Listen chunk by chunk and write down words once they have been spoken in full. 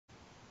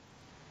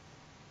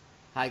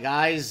Hi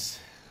guys,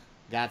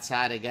 got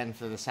Saad again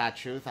for the Sad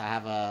Truth. I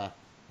have a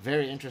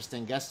very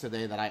interesting guest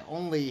today that I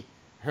only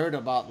heard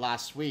about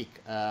last week.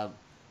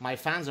 My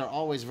fans are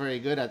always very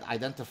good at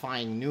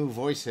identifying new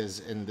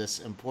voices in this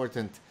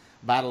important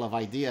battle of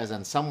ideas,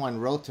 and someone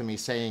wrote to me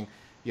saying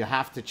you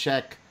have to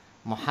check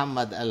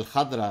Mohammed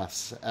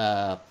Alkhadra's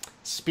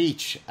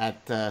speech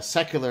at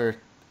Secular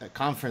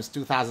Conference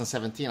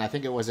 2017. I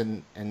think it was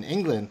in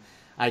England.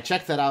 I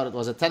checked it out. It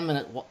was a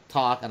 10-minute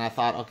talk, and I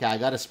thought, okay, I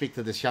got to speak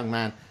to this young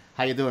man.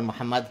 How you doing,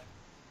 Mohammed?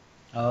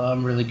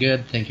 I'm really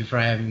good. Thank you for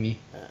having me.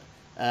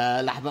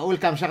 رح بقول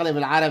كم شغلة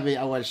بالعربي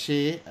أول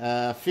شيء.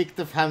 فيك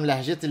تفهم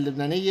لهجتي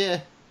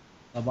اللبنانية؟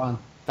 طبعا.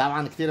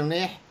 طبعا كتير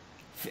منيح.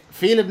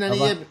 في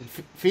لبنانية طبعا.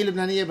 في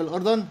لبنانية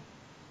بالأردن؟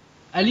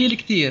 قليل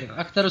كتير،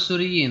 أكتر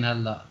سوريين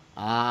هلا.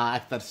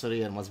 أكثر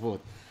سوريا مزبوط.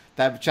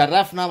 طيب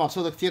تشرفنا،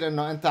 مبسوط كتير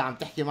إنه أنت عم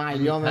تحكي معي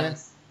اليوم.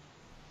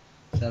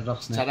 شرفنا.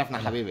 تشرفنا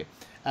حبيبي.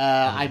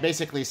 I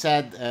basically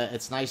said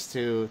it's nice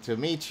to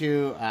meet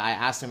you. I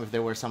asked him if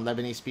there were some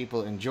Lebanese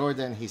people in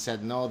Jordan. He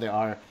said no, there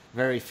are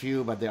very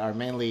few, but they are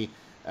mainly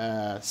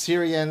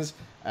Syrians.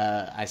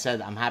 I said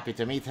I'm happy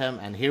to meet him,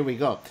 and here we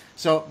go.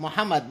 So,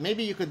 Mohammed,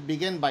 maybe you could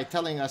begin by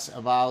telling us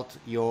about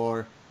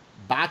your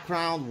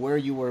background, where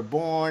you were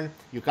born.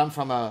 You come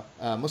from a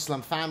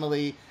Muslim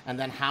family, and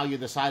then how you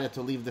decided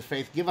to leave the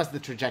faith. Give us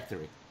the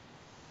trajectory.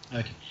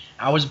 Okay.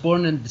 I was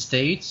born in the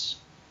States,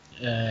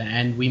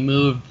 and we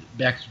moved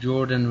back to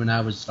Jordan when I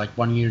was like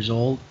 1 year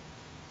old.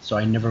 So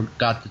I never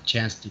got the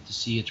chance to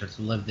see it or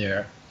to live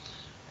there.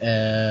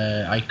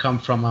 I come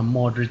from a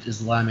moderate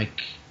Islamic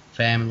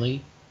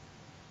family.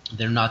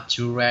 They're not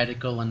too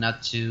radical and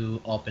not too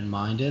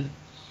open-minded.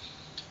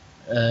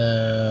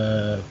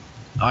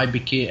 I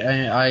became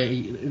I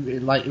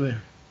like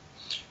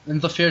in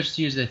the first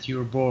years that you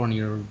were born,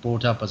 you're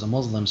brought up as a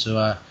Muslim. So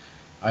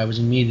I was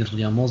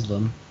immediately a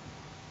Muslim.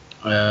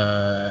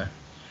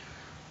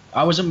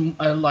 I was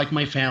like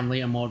my family,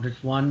 a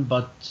moderate one.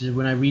 But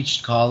when I reached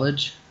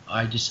college,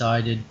 I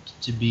decided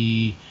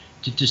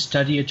to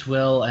study it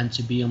well and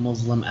to be a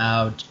Muslim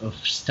out of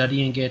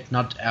studying it,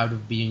 not out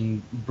of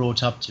being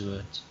brought up to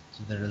it,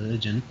 to the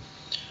religion.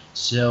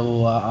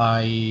 So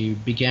I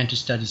began to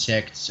study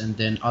sects and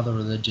then other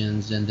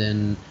religions and then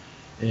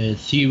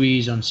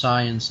theories on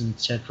science,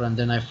 etc. And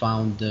then I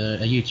found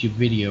a YouTube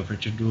video of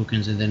Richard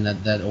Dawkins, and then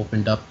that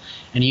opened up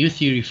a new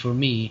theory for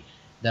me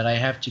that I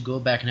have to go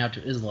back now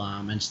to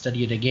Islam and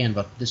study it again,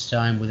 but this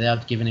time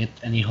without giving it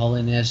any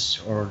holiness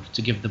or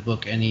to give the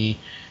book any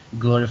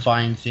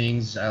glorifying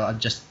things.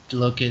 I'll just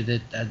look at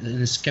it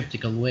in a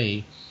skeptical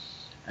way.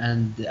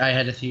 And I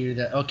had a theory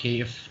that okay,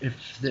 if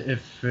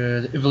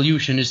the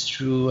evolution is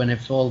true and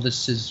if all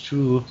this is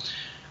true,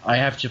 I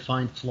have to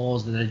find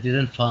flaws that I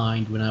didn't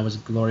find when I was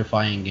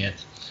glorifying it.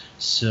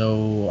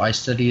 So I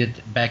studied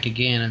it back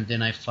again, and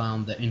then I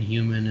found the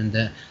inhuman and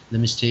the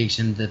mistakes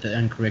and the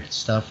incorrect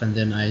stuff, and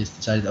then I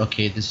decided,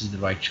 okay, this is the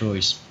right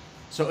choice.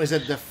 So, is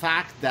it the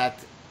fact that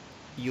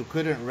you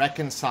couldn't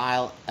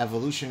reconcile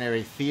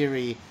evolutionary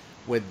theory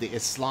with the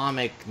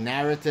Islamic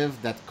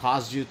narrative that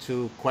caused you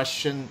to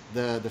question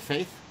the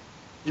faith?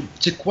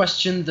 To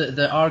question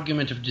the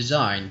argument of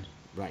design.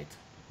 Right.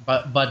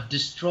 But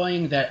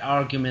destroying that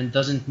argument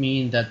doesn't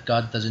mean that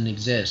God doesn't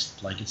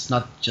exist. Like, it's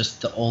not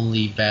just the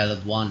only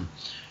valid one.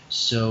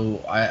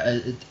 So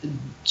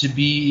to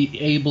be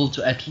able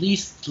to at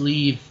least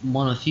leave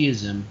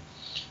monotheism,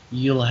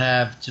 you'll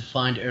have to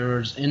find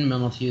errors in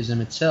monotheism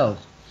itself.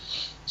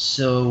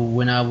 So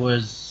when I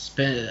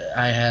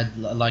had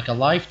like a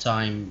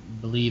lifetime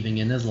believing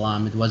in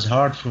Islam, it was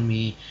hard for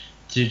me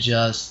to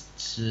just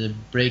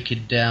break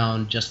it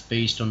down just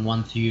based on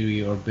one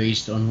theory or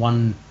based on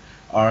one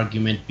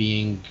argument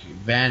being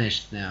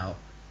vanished now.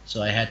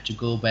 So I had to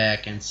go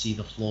back and see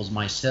the flaws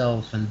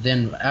myself, and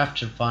then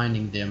after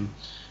finding them,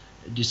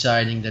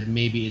 deciding that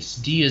maybe it's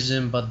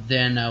deism. But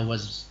then I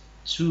was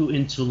too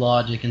into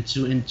logic and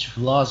too into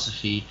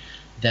philosophy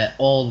that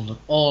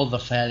all the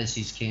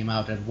fallacies came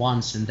out at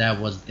once, and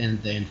that was the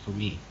end for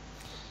me.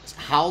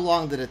 How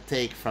long did it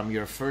take from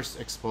your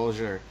first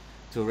exposure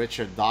to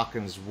Richard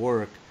Dawkins'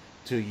 work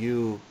to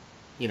you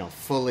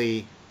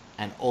fully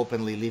and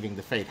openly leaving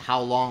the faith?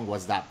 How long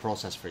was that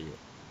process for you?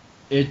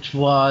 It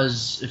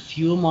was a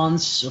few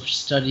months of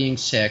studying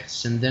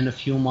sects and then a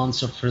few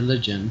months of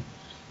religion.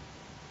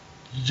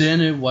 Then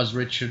it was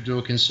Richard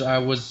Dawkins. So I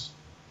was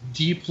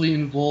deeply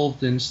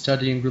involved in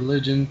studying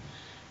religion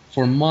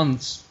for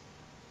months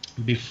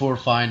before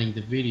finding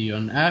the video.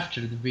 And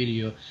after the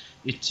video,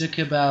 it took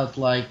about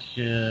like,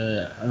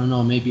 I don't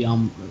know, maybe a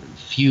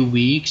few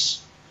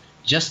weeks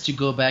just to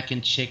go back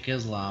and check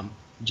Islam.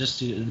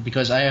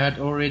 Because I had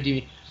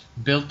already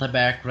built a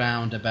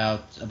background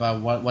about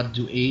what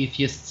do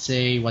atheists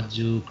say, what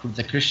do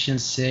the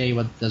Christians say,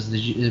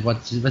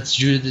 what's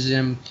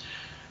Judaism.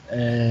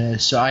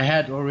 So I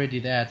had already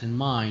that in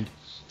mind.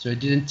 So it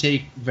didn't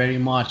take very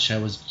much. I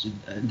was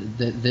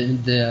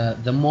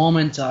the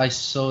moment I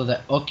saw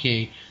that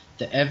okay,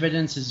 the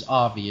evidence is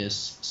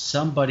obvious.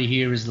 Somebody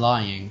here is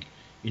lying.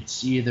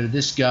 It's either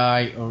this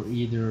guy or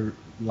either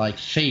like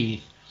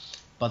faith.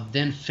 but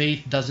then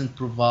faith doesn't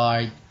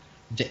provide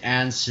the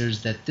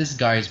answers that this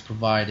guy is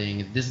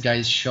providing. This guy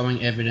is showing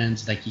evidence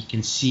that you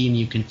can see and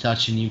you can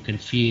touch and you can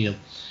feel,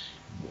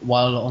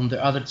 while on the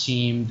other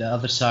team, the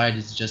other side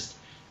is just,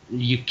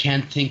 you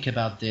can't think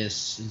about this,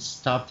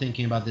 stop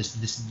thinking about this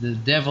is the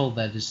devil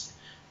that is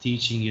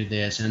teaching you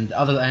this, and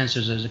other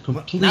answers are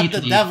completely not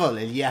the devil,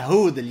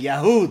 el-Yahud.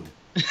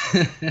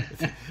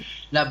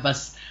 No, but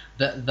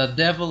the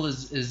devil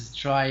is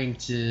trying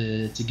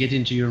to get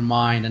into your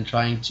mind and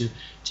trying to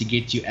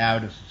get you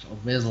out of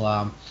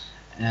Islam.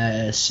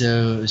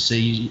 So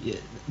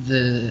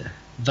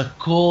the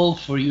call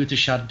for you to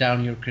shut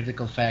down your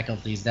critical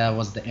faculties, that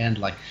was the end.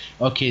 Like,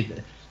 okay,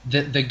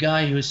 the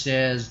guy who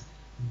says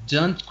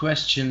don't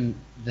question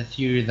the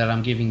theory that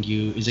I'm giving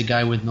you is a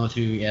guy with no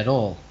theory at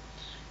all.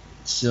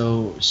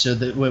 So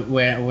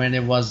when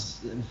it was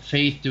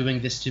faith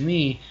doing this to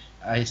me,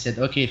 I said,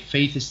 okay,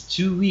 faith is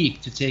too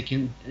weak to take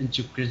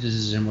into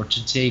criticism or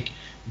to take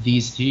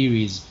these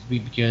theories,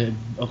 because,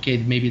 okay,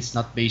 maybe it's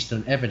not based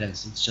on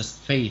evidence, it's just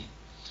faith.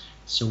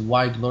 So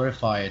why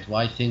glorify it?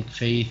 Why think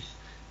faith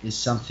is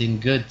something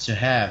good to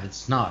have?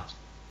 It's not.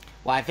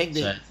 Well, I think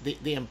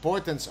the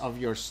importance of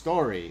your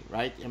story,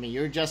 right? I mean,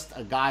 you're just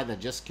a guy that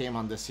just came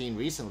on the scene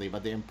recently,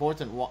 but the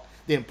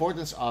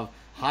importance of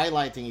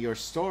highlighting your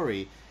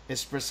story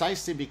is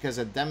precisely because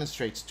it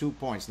demonstrates 2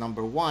 points.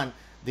 Number one,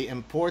 the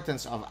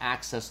importance of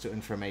access to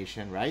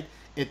information, right?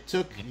 It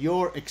took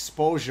your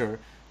exposure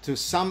to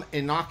some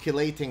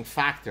inoculating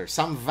factor,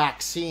 some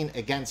vaccine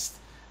against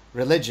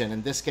religion,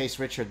 in this case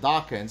Richard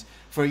Dawkins,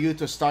 for you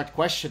to start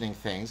questioning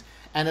things.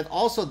 And it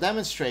also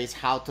demonstrates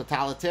how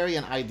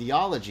totalitarian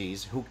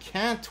ideologies, who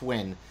can't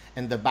win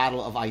in the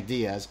battle of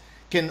ideas,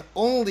 can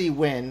only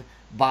win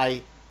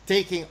by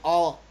taking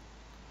all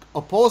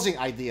opposing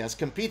ideas,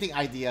 competing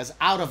ideas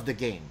out of the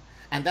game.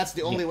 And that's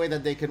the only way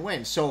that they can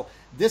win. So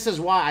this is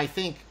why I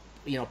think,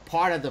 you know,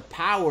 part of the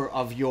power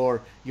of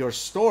your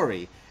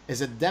story is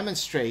it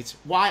demonstrates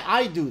why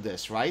I do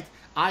this, right?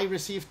 I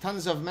receive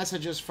tons of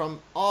messages from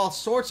all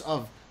sorts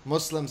of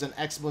Muslims and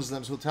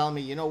ex-Muslims who tell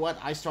me, you know what,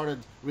 I started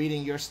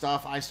reading your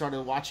stuff, I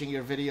started watching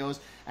your videos,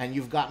 and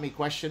you've got me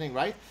questioning,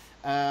 right?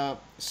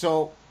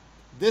 So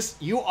this,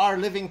 you are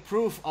living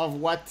proof of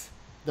what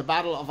the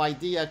battle of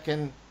idea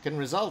can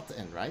result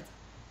in, right?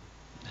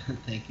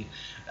 Thank you.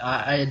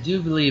 I do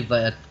believe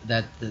that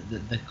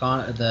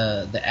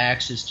the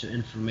access to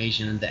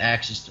information and the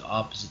access to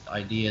opposite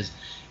ideas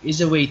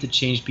is a way to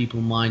change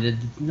people's mind.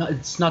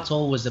 It's not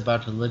always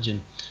about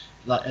religion.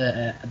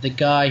 The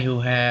guy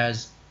who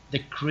has the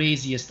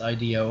craziest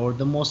idea or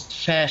the most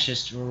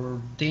fascist or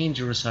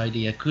dangerous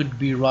idea could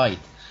be right.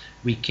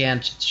 We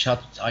can't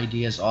shut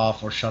ideas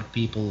off or shut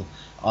people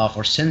off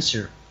or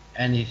censor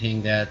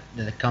anything that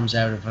comes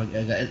out of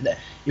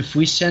if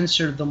we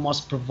censor the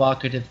most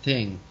provocative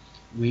thing,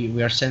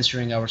 we are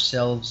censoring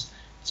ourselves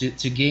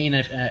to gain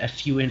a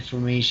few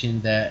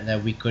information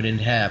that we couldn't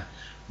have.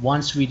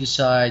 Once we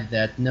decide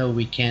that no,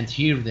 we can't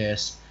hear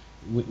this,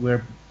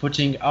 we're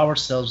putting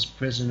ourselves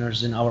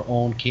prisoners in our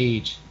own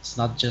cage. It's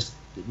not just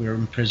we're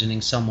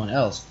imprisoning someone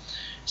else.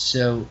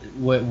 So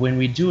when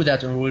we do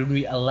that, or when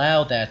we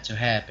allow that to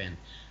happen,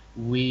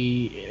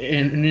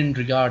 in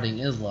regarding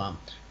Islam,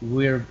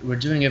 we're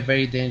doing a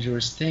very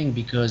dangerous thing,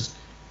 because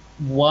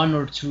one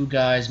or two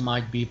guys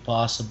might be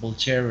possible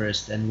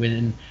terrorists, and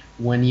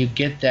when you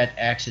get that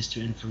access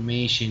to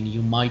information,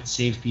 you might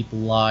save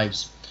people's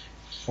lives,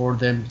 for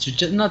them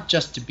to not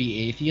just to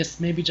be atheists,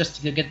 maybe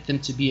just to get them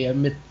to be a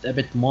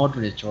bit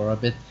moderate or a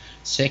bit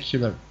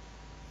secular.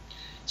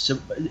 So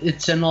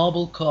it's a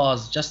noble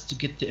cause just to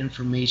get the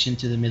information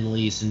to the Middle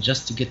East, and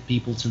just to get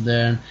people to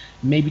learn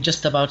maybe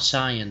just about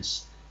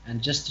science,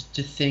 and just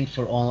to think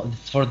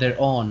for their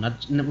own.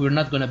 We're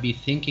not going to be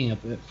thinking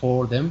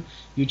for them.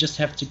 You just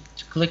have to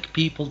click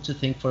people to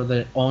think for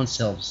their own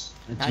selves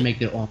and to make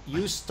their own.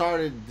 You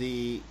started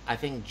the, I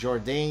think,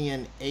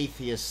 Jordanian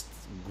atheist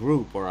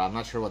group, or I'm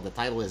not sure what the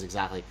title is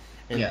exactly,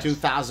 in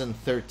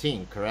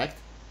 2013, correct?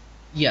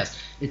 Yes,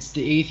 it's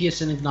the Atheists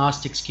and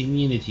Agnostics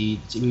Community.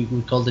 We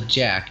call it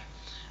JAC.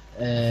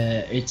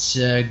 It's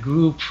a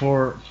group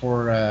for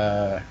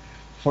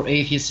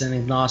atheists and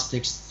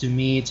agnostics to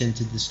meet and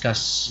to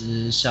discuss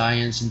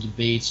science and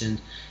debates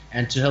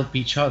and to help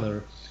each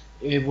other.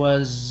 It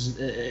was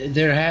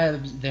there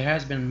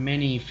has been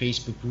many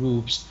Facebook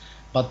groups,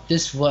 but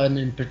this one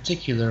in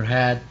particular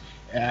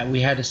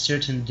we had a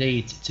certain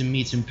date to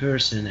meet in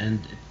person, and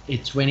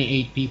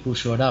 28 people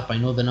showed up. I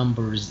know the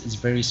number is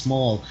very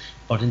small,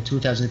 but in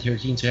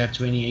 2013 to have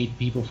 28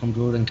 people from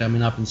Jordan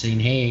coming up and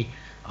saying, hey,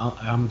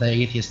 I'm the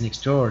atheist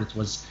next door, it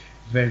was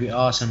very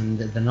awesome.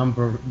 The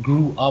number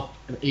grew up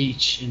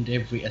each and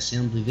every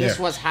assembly there. This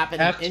was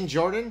happening in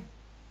Jordan?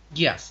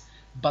 Yes,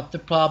 but the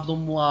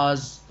problem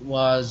was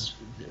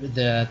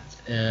that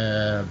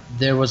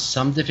there was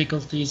some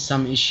difficulties,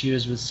 some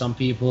issues with some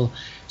people.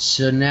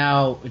 So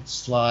now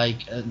it's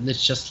like,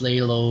 let's just lay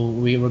low.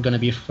 We were going to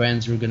be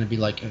friends. We're going to be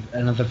like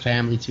another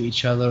family to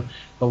each other,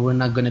 but we're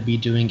not going to be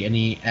doing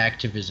any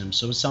activism.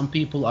 So some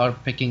people are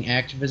picking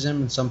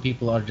activism, and some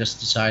people are just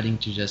deciding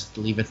to just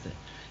leave it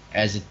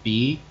as it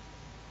be.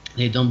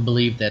 They don't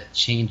believe that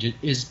change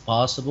is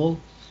possible.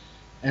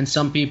 And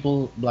some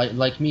people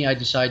like me, I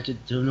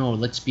decided to no,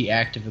 let's be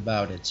active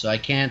about it. So I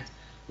can't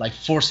like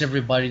force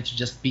everybody to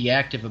just be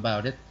active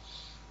about it,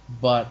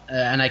 but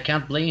and I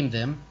can't blame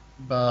them.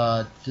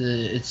 But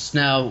it's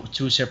now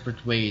two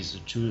separate ways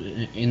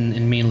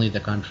in mainly the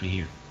country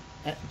here.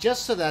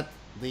 Just so that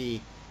the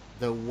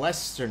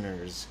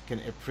Westerners can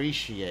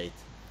appreciate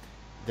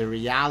the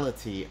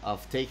reality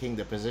of taking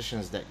the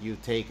positions that you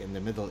take in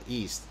the Middle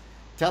East.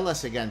 Tell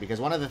us again,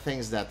 because one of the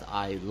things that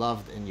I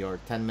loved in your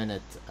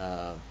 10-minute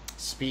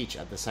speech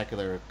at the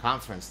secular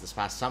conference this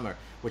past summer,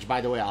 which by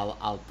the way,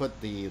 I'll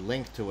put the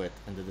link to it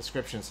in the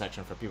description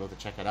section for people to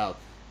check it out.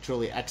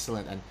 Truly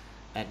excellent and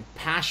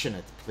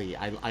passionate plea.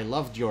 I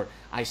loved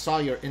I saw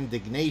your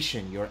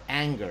indignation, your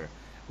anger,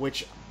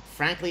 which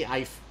frankly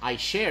I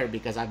share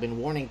because I've been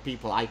warning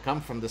people. I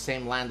come from the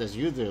same land as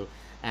you do,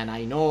 and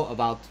I know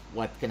about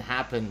what can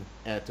happen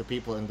to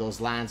people in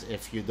those lands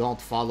if you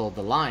don't follow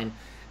the line.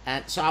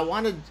 And so I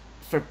wanted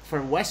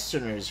for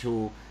Westerners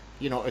who,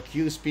 you know,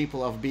 accuse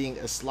people of being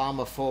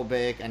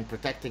Islamophobic and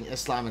protecting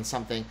Islam and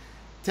something,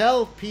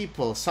 tell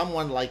people,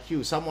 someone like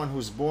you, someone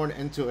who's born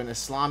into an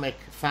Islamic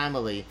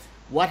family,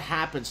 what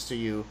happens to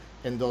you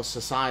in those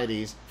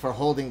societies for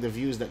holding the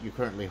views that you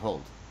currently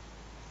hold.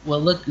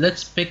 Well,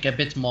 let's pick a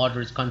bit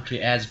moderate country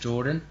as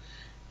Jordan.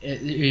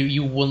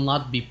 You will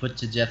not be put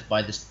to death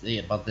by the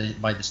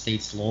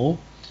state's law,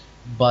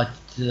 but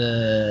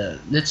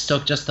let's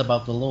talk just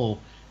about the law.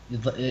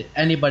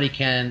 Anybody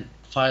can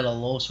file a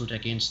lawsuit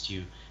against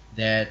you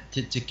that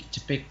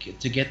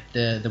to get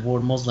the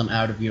word Muslim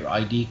out of your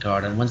ID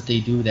card, and once they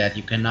do that,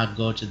 you cannot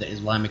go to the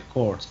Islamic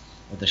court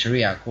or the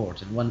Sharia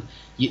court. And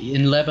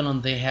in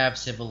Lebanon they have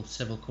civil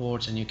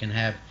courts, and you can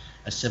have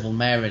a civil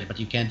marriage, but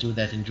you can't do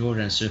that in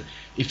Jordan. So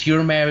if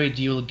you're married,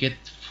 you'll get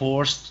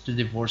forced to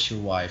divorce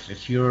your wife.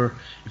 If you're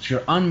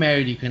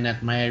unmarried, you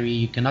cannot marry,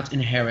 you cannot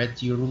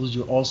inherit, you lose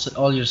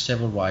all your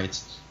civil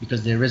rights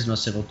because there is no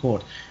civil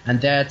court.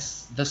 And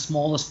that's the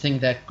smallest thing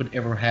that could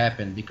ever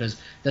happen, because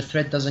the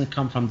threat doesn't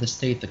come from the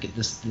state.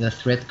 The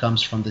threat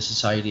comes from the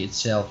society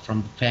itself,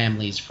 from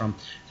families, from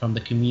the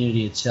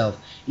community itself.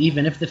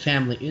 Even if the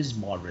family is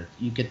moderate,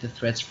 you get the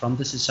threats from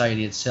the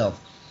society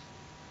itself.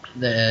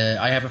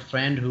 I have a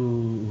friend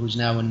who's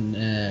now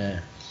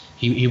in.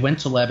 He went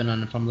to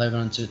Lebanon, and from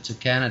Lebanon to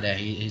Canada.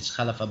 He's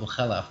Khalaf Abu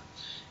Khalaf.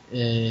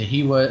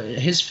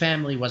 His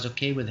family was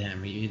okay with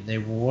him. They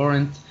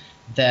weren't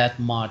that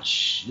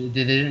much.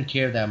 They didn't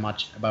care that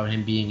much about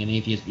him being an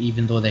atheist,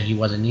 even though that he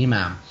was an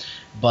imam.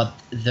 But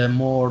the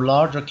more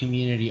larger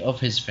community of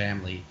his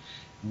family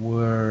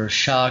were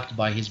shocked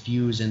by his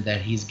views and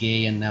that he's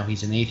gay and now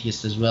he's an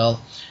atheist as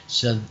well.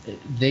 So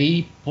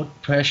they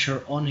put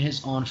pressure on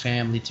his own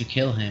family to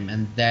kill him,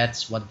 and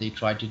that's what they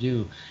tried to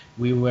do.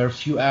 We were a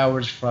few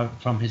hours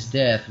from his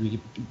death. We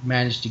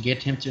managed to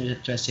get him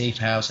to a safe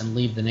house and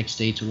leave the next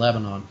day to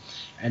Lebanon,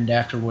 and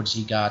afterwards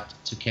he got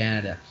to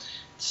Canada.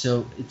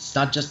 So it's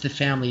not just the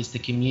family, it's the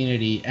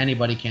community.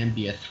 Anybody can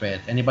be a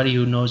threat. Anybody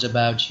who knows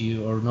about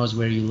you or knows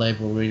where you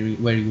live or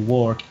where you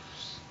work.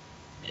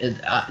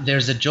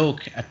 There's a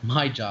joke at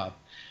my job.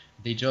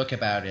 They joke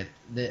about it.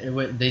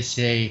 They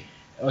say,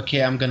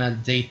 okay, I'm gonna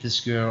date this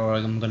girl, or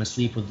I'm gonna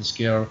sleep with this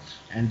girl,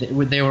 and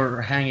they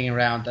were hanging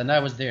around, and I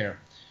was there.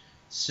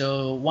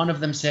 So one of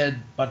them said,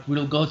 but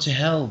we'll go to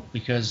hell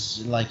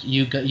because like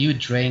you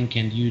drink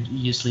and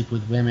you sleep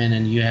with women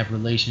and you have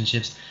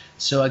relationships.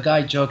 So a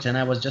guy joked, and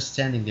I was just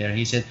standing there.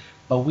 He said,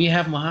 but we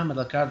have Mohammed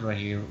Alkhadra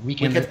here. We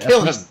can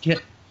kill him.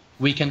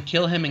 We can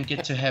kill him and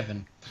get to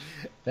heaven.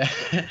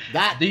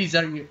 These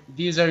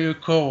are your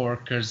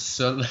co-workers.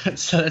 So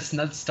let's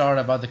not start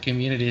about the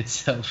community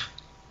itself.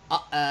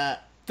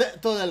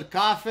 تقتل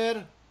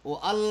الكافر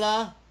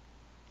والله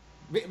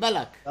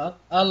بيقبلك.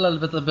 الله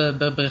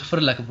اللي بيغفر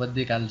لك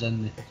بوديك على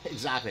الجنة.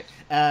 Exactly.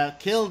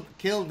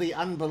 Kill the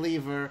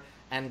unbeliever,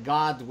 and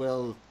God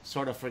will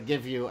sort of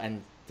forgive you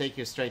and take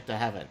you straight to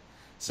heaven.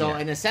 So yeah.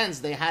 In a sense,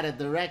 they had a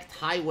direct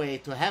highway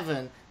to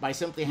heaven by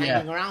simply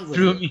hanging around with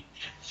you.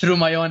 Through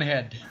my own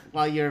head.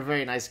 Well, you're a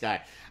very nice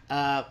guy.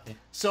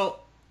 So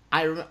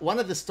one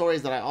of the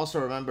stories that I also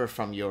remember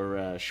from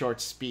your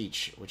short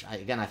speech, which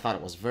I thought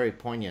it was very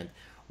poignant,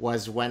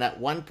 was when at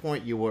one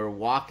point you were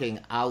walking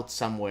out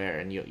somewhere,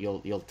 and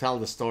you'll tell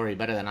the story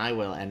better than I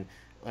will, and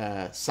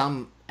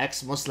some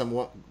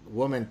ex-Muslim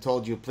woman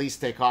told you, please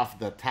take off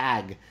the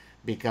tag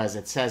because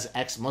it says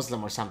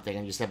ex-Muslim or something,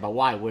 and you said, but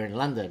why? We're in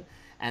London.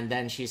 And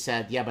then she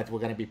said, yeah, but we're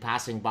going to be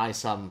passing by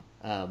some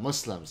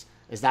Muslims.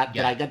 Is that,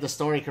 did I get the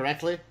story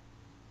correctly?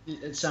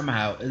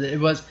 Somehow. It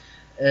was,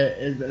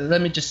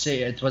 let me just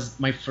say, it was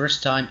my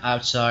first time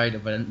outside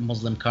of a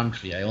Muslim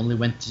country. I only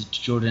went to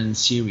Jordan and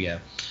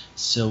Syria.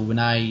 So when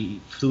I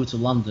flew to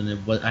London,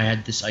 I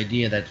had this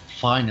idea that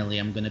finally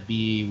I'm going to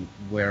be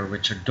where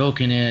Richard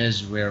Dawkins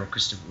is, where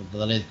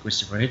the late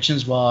Christopher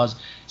Hitchens was.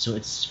 So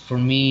for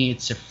me,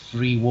 it's a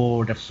free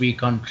world, a free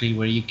country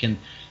where you can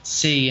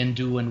say and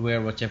do and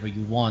wear whatever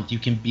you want. You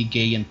can be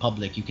gay in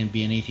public. You can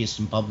be an atheist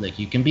in public.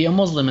 You can be a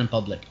Muslim in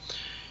public.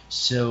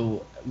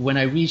 So when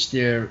I reached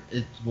there,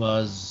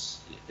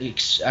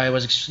 I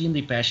was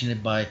extremely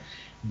passionate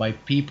by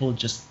people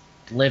just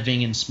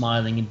living and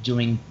smiling and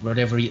doing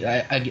whatever.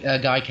 A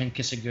guy can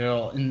kiss a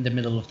girl in the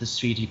middle of the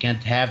street. You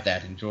can't have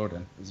that in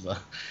Jordan as well.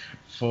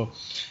 For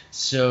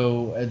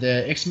so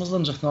the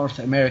ex-Muslims of North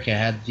America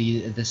had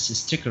this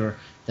sticker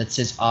that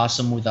says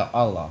 "Awesome without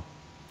Allah."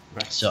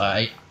 Right. So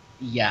I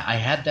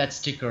had that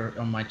sticker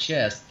on my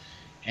chest,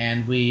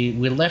 and we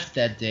left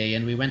that day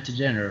and we went to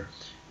dinner.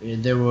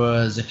 There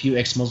was a few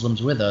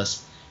ex-Muslims with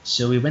us,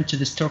 so we went to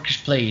this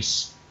Turkish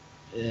place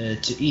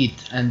to eat,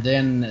 and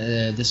then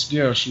this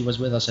girl, she was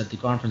with us at the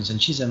conference,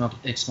 and she's an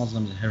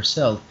ex-Muslim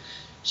herself.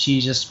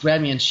 She just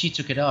grabbed me and she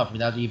took it off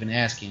without even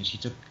asking. She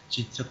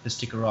took the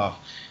sticker off.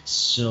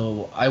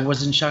 So I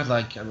was in shock,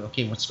 like,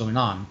 okay, what's going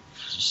on?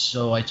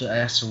 So I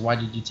asked her, why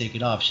did you take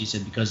it off? She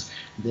said, because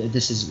in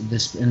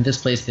this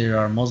place there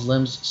are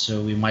Muslims,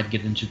 so we might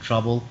get into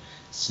trouble.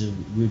 So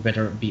you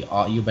better be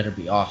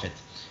off it.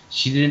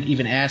 She didn't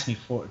even ask me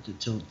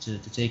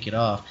to take it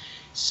off.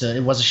 So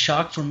it was a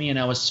shock for me, and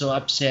I was so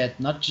upset,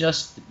 not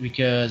just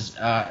because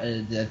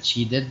that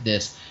she did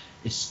this.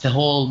 It's the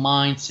whole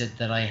mindset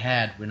that I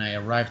had when I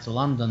arrived to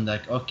London,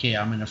 like, okay,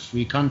 I'm in a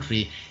free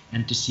country,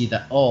 and to see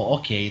that, oh,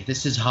 okay,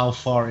 this is how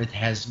far it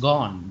has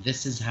gone.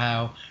 This is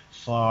how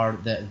far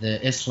the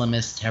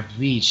Islamists have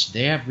reached.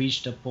 They have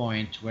reached a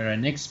point where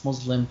an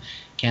ex-Muslim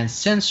can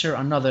censor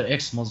another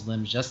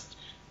ex-Muslim just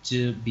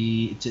to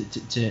be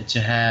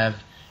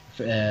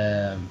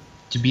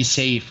to be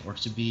safe, or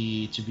to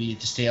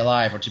stay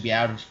alive, or to be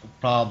out of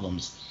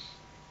problems.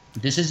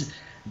 This is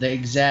the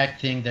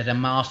exact thing that a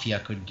mafia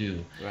could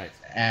do. Right.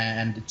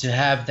 And to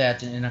have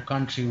that in a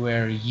country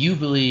where you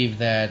believe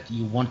that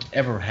you won't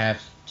ever have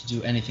to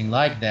do anything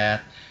like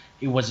that,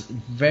 it was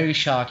very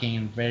shocking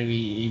and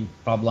very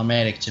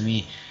problematic to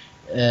me.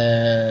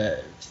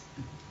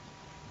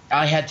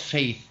 I had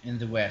faith in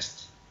the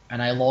West,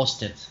 and I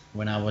lost it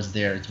when I was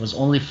there. It was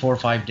only 4 or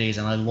 5 days,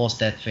 and I lost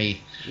that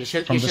faith. You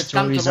should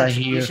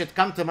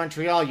come to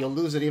Montreal. You'll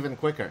lose it even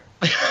quicker.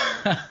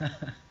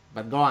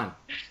 But go on.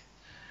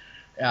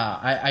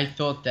 I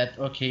thought that,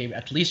 okay,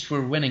 at least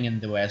we're winning in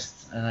the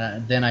West.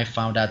 Then I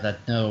found out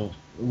that no,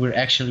 we're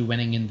actually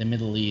winning in the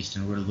Middle East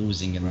and we're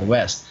losing in the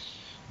West,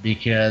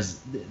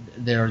 because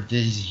there are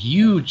this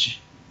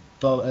huge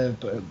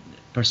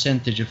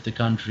percentage of the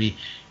country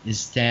is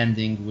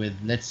standing with,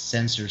 let's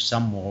censor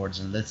some words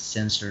and let's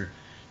censor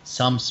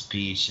some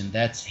speech, and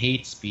that's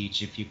hate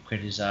speech. If you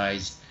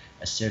criticize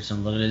a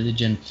certain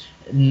religion,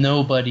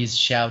 nobody's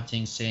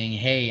shouting saying,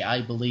 hey,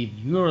 I believe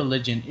your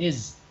religion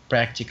is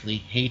practically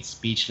hate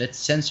speech, let's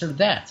censor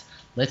that.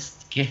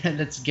 Let's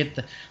get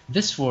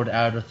this word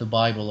out of the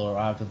Bible or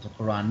out of the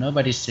Qur'an.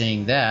 Nobody's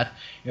saying that.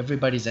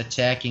 Everybody's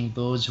attacking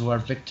those who are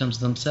victims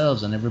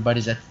themselves, and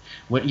everybody's at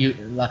what you.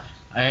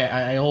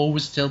 I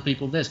always tell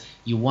people this: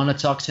 you want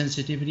to talk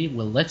sensitivity?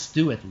 Well, let's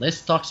do it.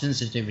 Let's talk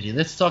sensitivity.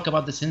 Let's talk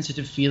about the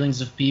sensitive feelings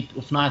of people,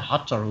 of Nail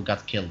Hattar, who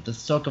got killed.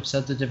 Let's talk of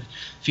sensitive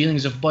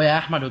feelings of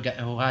Boya Ahmed,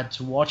 who had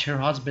to watch her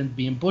husband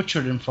being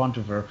butchered in front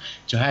of her,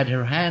 to had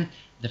her hand,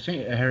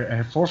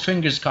 her 4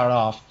 fingers cut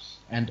off,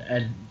 and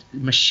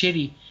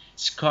machete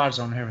scars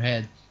on her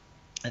head.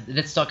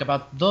 Let's talk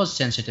about those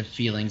sensitive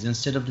feelings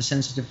instead of the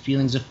sensitive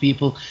feelings of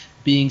people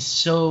being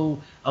so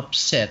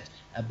upset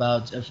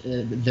about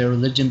their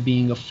religion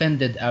being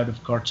offended out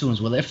of cartoons.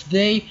 Well, if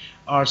they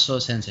are so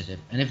sensitive,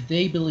 and if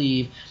they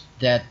believe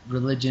that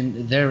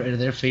religion,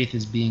 their faith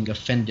is being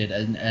offended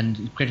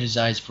and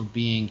criticized for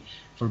being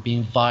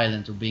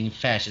violent or being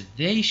fascist,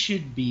 they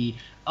should be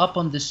up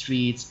on the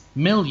streets,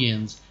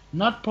 millions,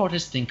 not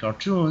protesting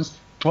cartoons,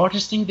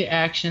 protesting the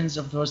actions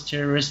of those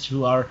terrorists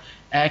who are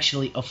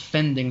actually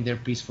offending their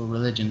peaceful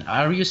religion.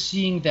 Are you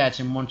seeing that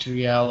in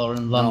Montreal or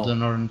in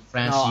London or in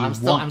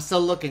France? No, I'm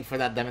still looking for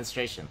that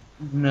demonstration.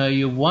 No,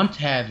 you won't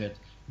have it,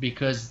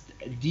 because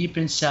deep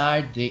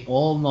inside they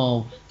all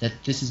know that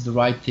this is the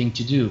right thing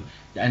to do.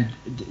 And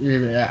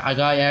a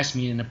guy asked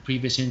me in a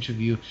previous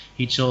interview,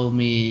 he told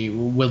me,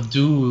 we'll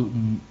do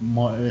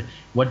more.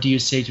 What do you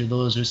say to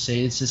those who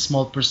say it's a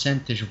small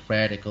percentage of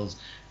radicals?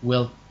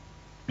 Well,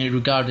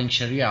 regarding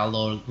Sharia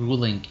law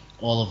ruling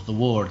all of the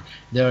world,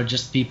 there are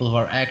just people who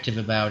are active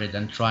about it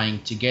and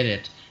trying to get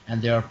it,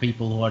 and there are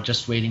people who are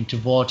just waiting to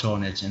vote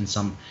on it in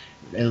some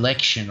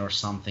election or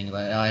something,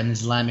 like an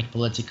Islamic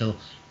political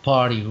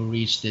party who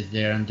reached it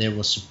there, and they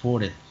will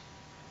support it.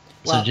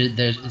 Well, so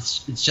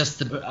it's just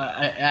the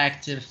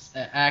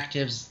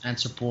actives and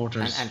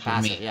supporters and for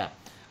passive, me. yeah.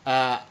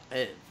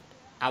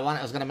 I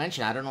was going to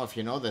mention, I don't know if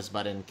you know this,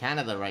 but in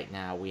Canada right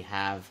now we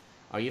have.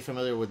 Are you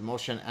familiar with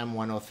Motion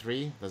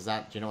M103?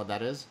 Do you know what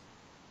that is?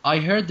 I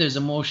heard there's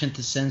a motion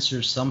to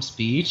censor some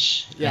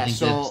speech. Yeah,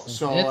 so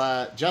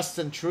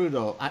Justin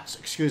Trudeau,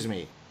 excuse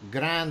me,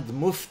 Grand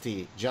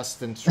Mufti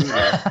Justin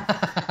Trudeau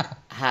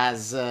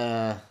has,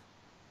 Allah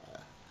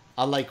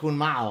yakun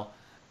ma'o,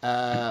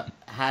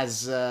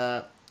 has,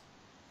 I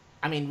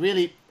mean,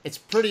 really, it's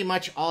pretty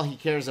much all he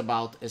cares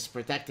about is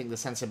protecting the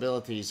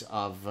sensibilities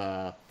of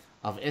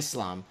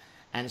Islam.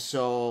 And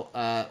so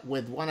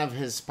with one of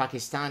his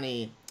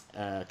Pakistani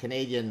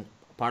Canadian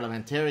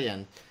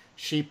parliamentarian,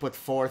 she put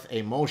forth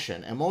a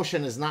motion. A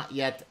motion is not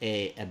yet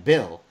a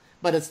bill,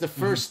 but it's the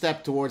first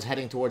step towards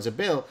heading towards a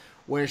bill,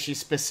 where she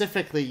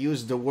specifically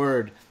used the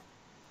word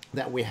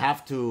that we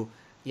have to,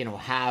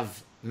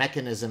 have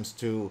mechanisms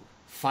to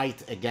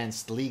fight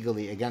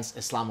legally against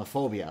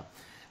Islamophobia.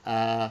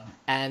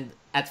 And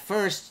at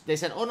first they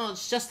said, oh no,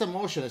 it's just a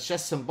motion, it's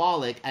just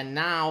symbolic. And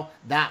now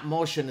that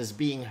motion is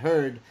being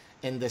heard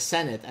in the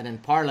Senate and in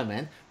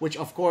Parliament, which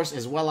of course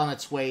is well on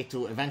its way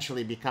to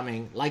eventually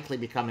likely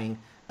becoming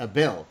a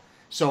bill.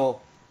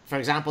 So, for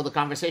example, the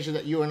conversation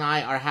that you and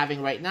I are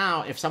having right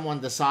now, if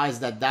someone decides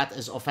that that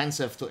is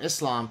offensive to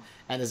Islam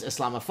and is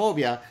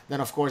Islamophobia,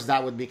 then of course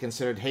that would be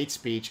considered hate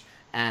speech,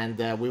 and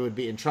we would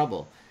be in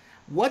trouble.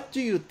 What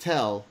do you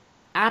tell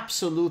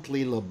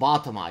absolutely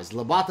lobotomized?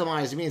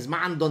 Lobotomized means ما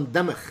عندهم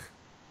دماغ,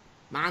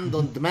 ما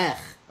عندهم دماغ,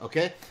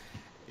 okay?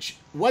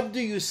 What do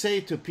you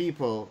say to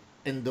people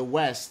in the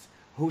West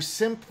who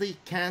simply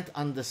can't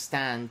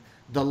understand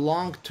the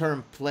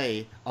long-term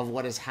play of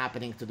what is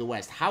happening to the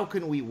West? How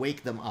can we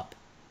wake them up?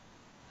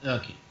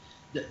 Okay,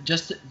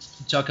 just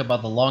to talk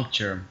about the long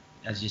term,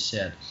 as you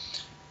said,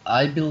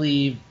 I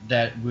believe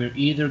that we're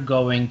either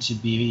going to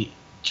be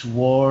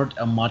toward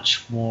a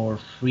much more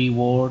free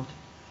world,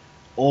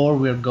 or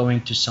we're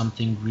going to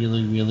something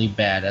really, really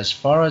bad. As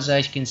far as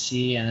I can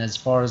see, and as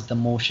far as the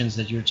motions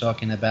that you're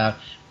talking about,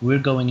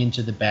 we're going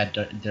into the bad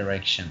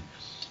direction.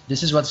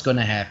 This is what's going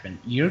to happen.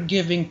 You're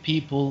giving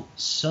people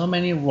so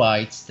many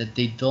rights that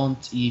they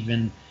don't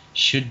even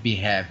should be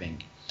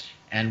having.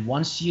 And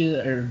once you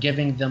are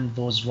giving them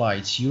those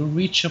rights, you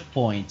reach a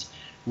point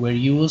where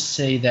you will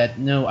say that,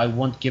 no, I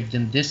won't give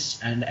them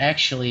this, and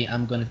actually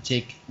I'm going to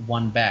take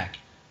one back.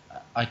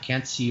 I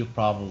can't see you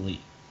probably.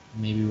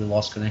 Maybe we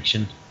lost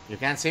connection. You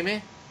can't see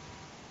me?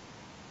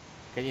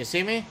 Can you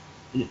see me?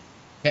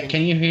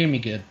 Can you hear me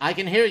good? I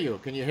can hear you.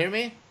 Can you hear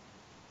me?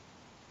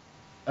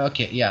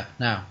 Okay, yeah,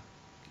 now.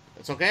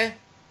 It's okay?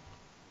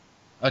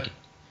 Okay.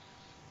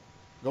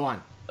 Go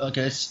on.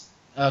 Okay,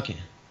 okay.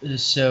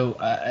 So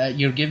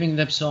you're giving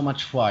them so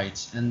much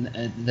rights and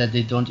that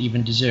they don't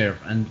even deserve.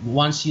 And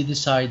once you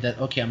decide that,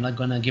 okay, I'm not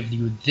going to give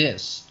you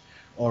this,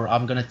 or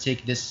I'm going to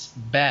take this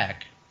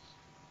back,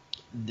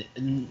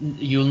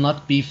 you'll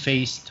not be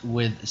faced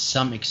with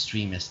some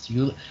extremists.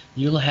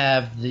 You'll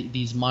have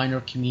these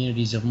minor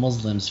communities of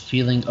Muslims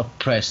feeling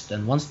oppressed,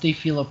 and once they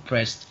feel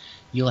oppressed,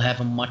 you'll have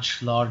a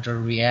much larger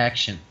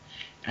reaction.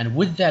 And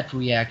with that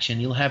reaction,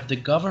 you'll have the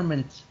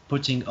government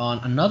putting on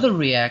another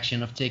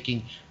reaction of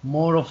taking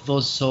more of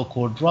those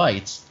so-called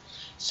rights.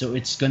 So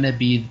it's going to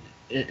be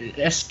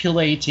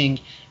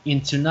escalating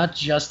into not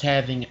just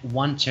having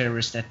one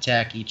terrorist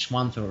attack each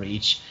month or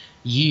each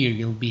year.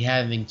 You'll be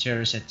having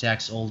terrorist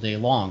attacks all day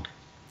long.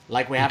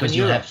 Like we have in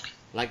Europe.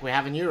 Like we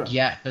have in Europe.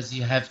 Yeah, because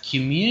you have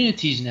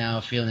communities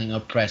now feeling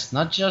oppressed,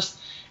 not just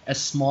a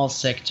small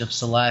sect of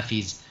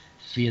Salafis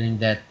feeling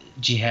that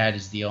jihad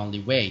is the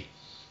only way.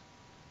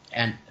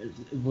 And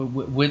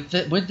with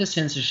the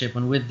censorship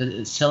and with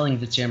the selling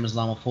the term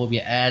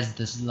Islamophobia as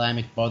the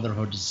Islamic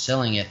Brotherhood is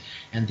selling it,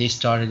 and they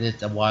started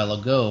it a while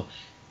ago,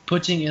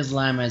 putting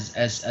Islam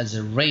as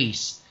a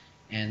race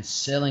and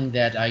selling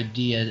that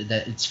idea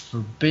that it's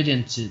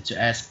forbidden to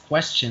ask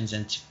questions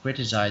and to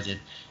criticize it,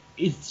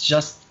 it's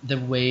just the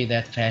way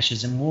that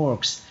fascism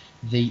works.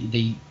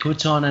 They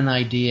put on an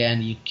idea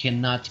and you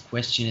cannot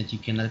question it, you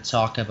cannot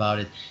talk about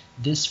it.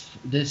 This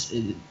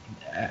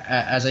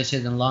as I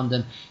said in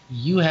London,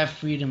 you have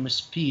freedom of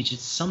speech.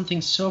 It's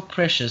something so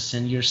precious,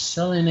 and you're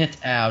selling it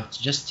out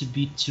just to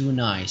be too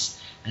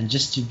nice and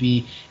just to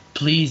be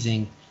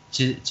pleasing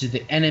to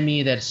the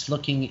enemy that's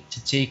looking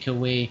to take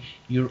away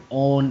your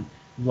own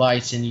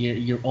rights and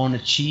your own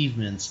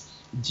achievements.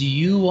 Do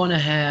you want to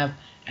have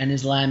an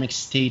Islamic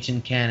State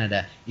in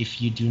Canada?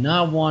 If you do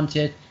not want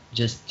it,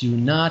 just do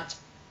not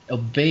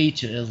obey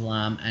to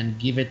Islam and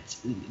give it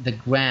the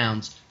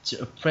grounds to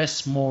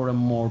oppress more and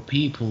more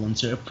people and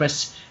to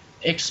oppress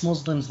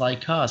ex-Muslims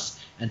like us,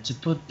 and to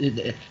put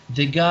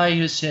the guy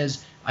who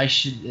says I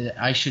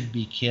should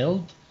be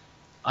killed,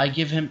 I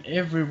give him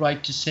every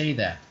right to say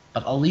that,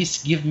 but at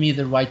least give me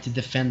the right to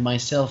defend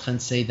myself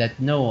and say that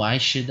no, I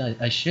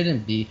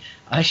shouldn't be,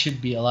 I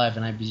should be alive,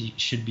 and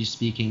should be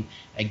speaking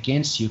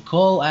against you.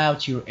 Call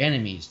out your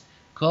enemies,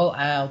 call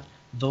out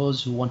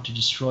those who want to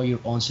destroy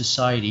your own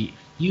society.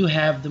 You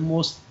have the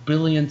most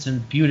brilliant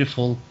and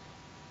beautiful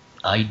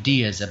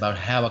ideas about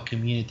how a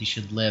community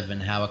should live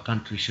and how a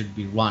country should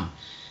be run.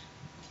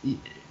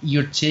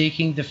 You're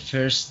taking the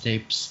first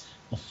steps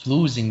of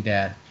losing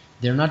that.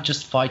 They're not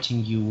just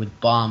fighting you with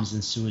bombs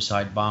and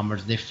suicide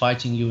bombers, they're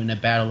fighting you in a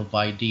battle of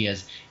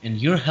ideas, and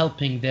you're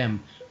helping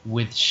them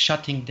with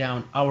shutting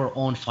down our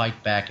own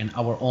fight back and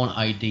our own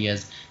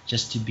ideas,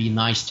 just to be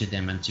nice to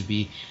them and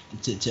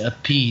to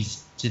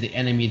appease to the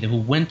enemy who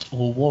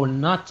will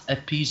not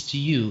appease to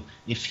you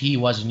if he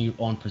was in your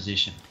own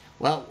position.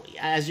 Well,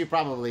 as you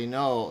probably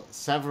know,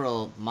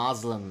 several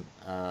Muslim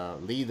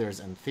leaders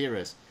and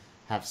theorists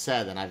have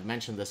said, and I've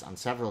mentioned this on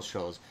several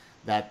shows,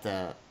 that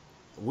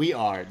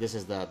this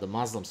is the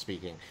Muslim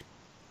speaking,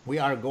 we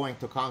are going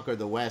to conquer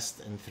the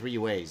West in three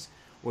ways.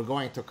 we're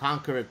going to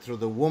conquer it through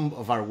the womb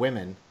of our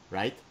women,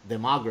 right?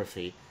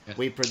 Demography. Yes.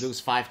 We produce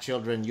 5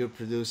 children, you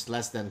produce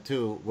less than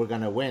 2. We're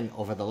going to win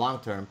over the long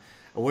term.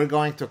 We're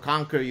going to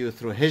conquer you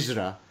through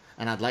hijrah,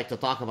 and I'd like to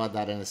talk about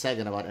that in a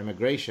second, about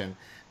immigration.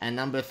 And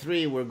number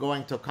 3, we're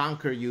going to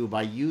conquer you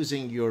by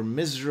using your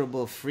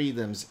miserable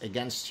freedoms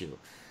against you.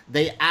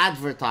 They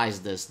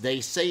advertise this.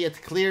 They say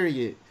it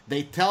clearly.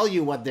 They tell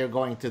you what they're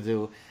going to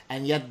do,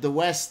 and yet the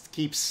West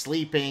keeps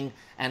sleeping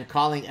and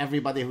calling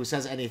everybody who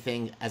says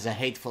anything as a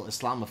hateful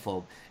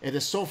Islamophobe. It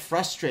is so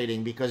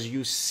frustrating because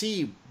you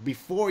see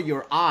before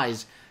your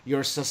eyes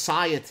your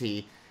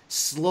society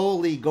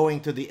slowly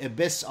going to the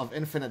abyss of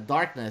infinite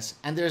darkness,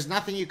 and there's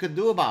nothing you could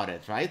do about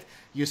it, right?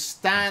 You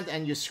stand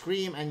and you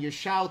scream and you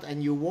shout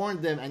and you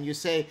warn them and you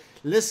say,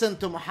 listen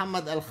to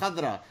Mohammed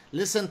Alkhadra,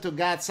 listen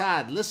to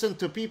Saad, listen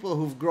to people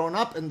who've grown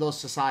up in those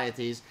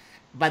societies,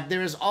 but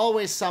there is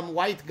always some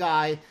white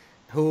guy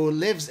who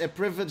lives a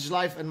privileged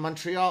life in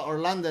Montreal or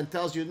London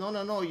tells you,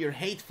 no, you're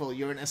hateful,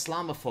 you're an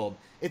Islamophobe.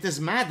 It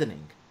is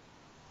maddening,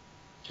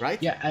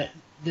 right? Yeah,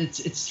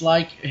 it's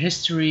like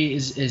history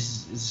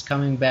is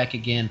coming back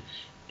again.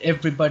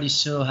 Everybody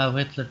saw how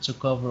Hitler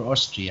took over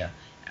Austria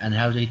and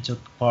how they took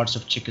parts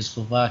of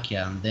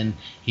Czechoslovakia, and then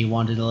he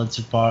wanted a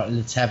little part.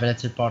 Let's have a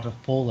little part of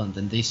Poland,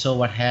 and they saw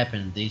what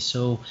happened. They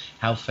saw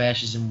how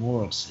fascism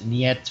works, and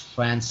yet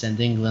France and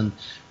England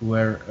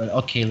were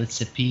okay. Let's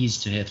appease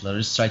to Hitler.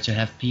 Let's try to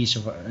have peace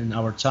in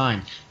our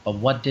time. But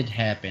what did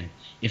happen?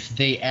 If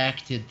they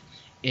acted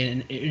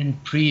in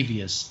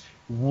previous,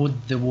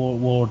 would the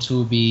World War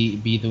II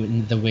be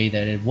the way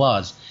that it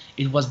was?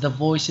 It was the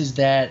voices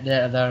that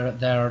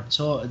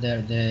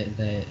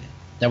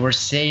were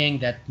saying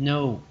that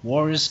no,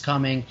 war is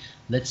coming.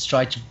 Let's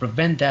try to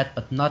prevent that,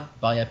 but not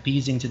by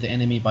appeasing to the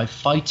enemy, by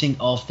fighting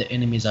off the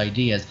enemy's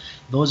ideas.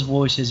 Those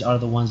voices are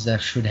the ones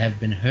that should have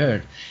been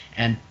heard,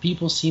 and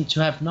people seem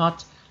to have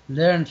not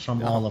learned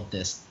from all of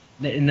this.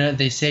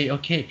 They say,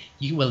 okay,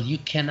 you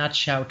cannot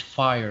shout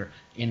fire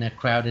in a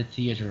crowded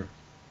theater.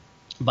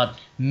 But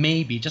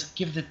maybe just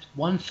give it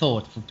one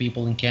thought for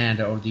people in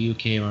Canada or the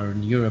UK or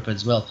in Europe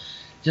as well.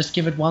 Just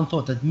give it one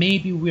thought that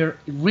maybe we're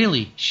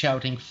really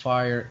shouting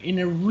fire in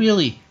a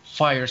really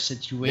fire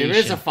situation. There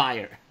is a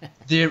fire.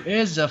 There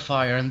is a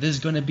fire, and there's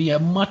going to be a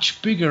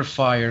much bigger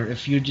fire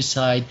if you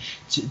decide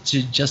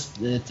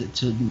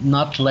to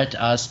not let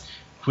us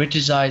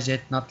criticize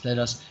it, not let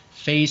us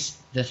face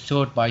the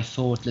thought by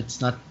thought.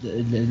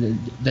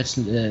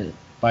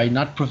 By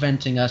not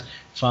preventing us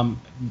from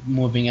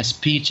moving a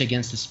speech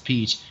against a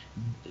speech.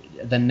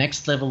 The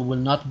next level will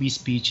not be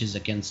speeches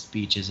against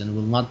speeches, and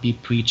will not be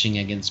preaching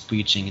against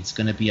preaching. It's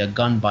going to be a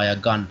gun by a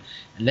gun.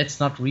 And let's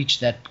not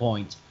reach that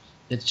point.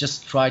 Let's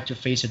just try to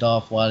face it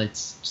off while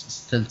it's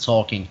still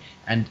talking.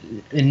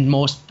 And in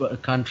most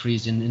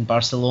countries, in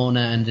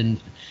Barcelona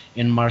and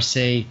in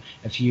Marseille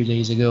a few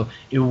days ago,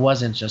 it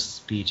wasn't just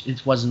speech.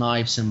 It was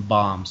knives and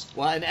bombs.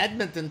 Well, in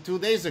Edmonton 2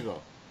 days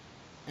ago,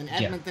 in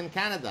Edmonton,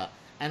 Canada.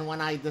 And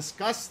when I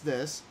discussed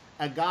this,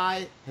 a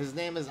guy, his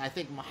name is, I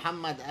think,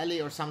 Mohammed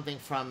Ali or something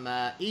from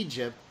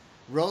Egypt,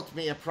 wrote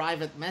me a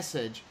private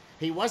message.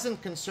 He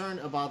wasn't concerned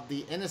about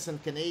the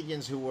innocent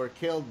Canadians who were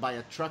killed by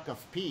a truck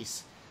of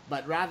peace,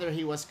 but rather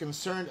he was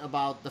concerned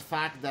about the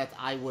fact that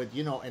I would,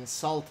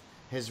 insult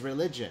his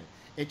religion.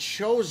 It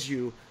shows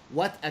you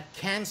what a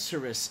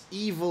cancerous,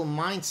 evil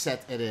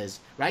mindset it is,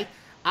 right?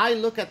 I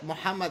look at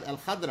Mohammed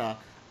Al-Khadra,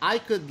 I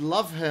could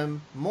love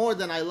him more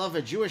than I love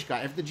a Jewish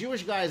guy. If the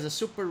Jewish guy is a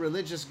super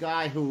religious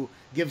guy who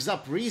gives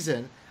up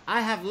reason,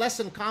 I have less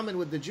in common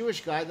with the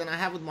Jewish guy than I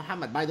have with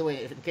Muhammad. By the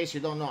way, in case you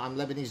don't know, I'm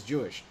Lebanese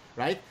Jewish,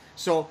 right?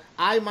 So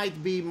I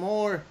might be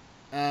more,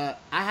 I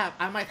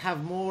might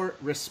have more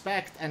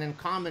respect and in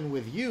common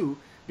with you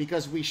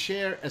because we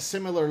share a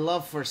similar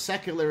love for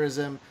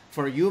secularism,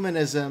 for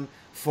humanism,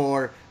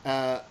 for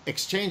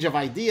exchange of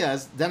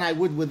ideas than I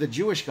would with the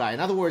Jewish guy.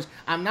 In other words,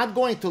 I'm not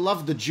going to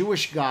love the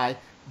Jewish guy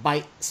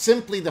by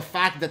simply the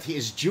fact that he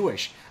is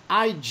Jewish.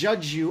 I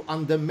judge you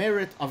on the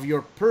merit of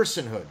your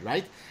personhood,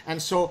 right?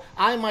 And so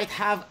I might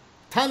have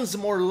tons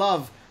more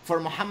love for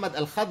Mohammed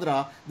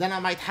Al-Khadra than I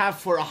might have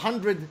for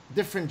 100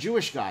 different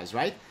Jewish guys,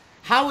 right?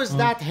 How is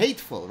that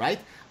hateful, right?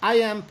 I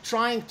am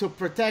trying to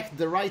protect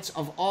the rights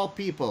of all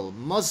people,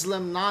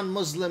 Muslim,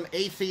 non-Muslim,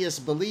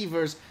 atheist,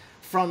 believers,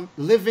 from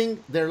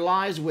living their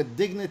lives with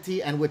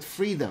dignity and with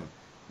freedom.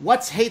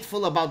 What's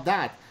hateful about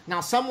that?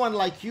 Now, someone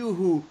like you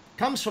who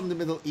comes from the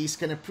Middle East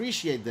can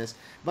appreciate this,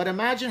 but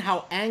imagine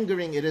how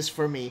angering it is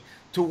for me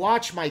to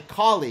watch my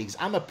colleagues.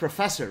 I'm a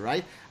professor,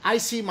 right? I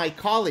see my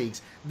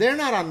colleagues. They're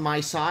not on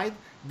my side.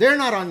 They're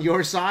not on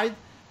your side.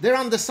 They're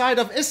on the side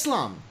of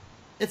Islam.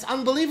 It's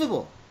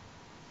unbelievable.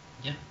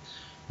 Yeah,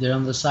 they're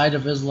on the side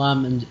of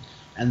Islam,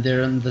 and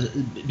they're on the,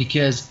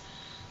 because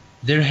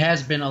there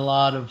has been a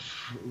lot of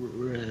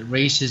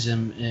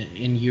racism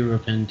in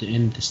Europe and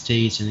in the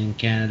States and in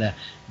Canada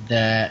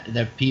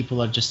that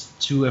people are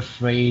just too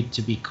afraid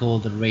to be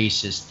called a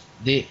racist.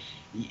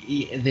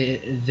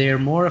 They're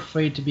more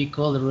afraid to be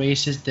called a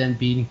racist than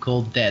being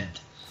called dead.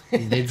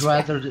 They'd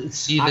rather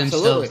see Absolutely.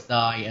 themselves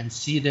die and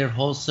see their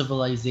whole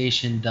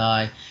civilization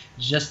die.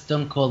 Just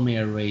don't call me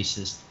a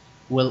racist.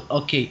 Well,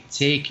 okay,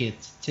 take it.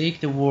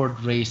 Take the word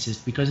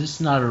racist because it's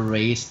not a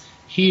race.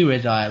 Hear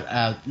it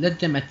out. Let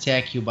them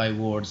attack you by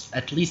words.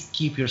 At least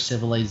keep your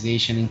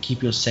civilization and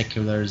keep your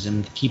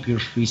secularism, keep your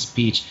free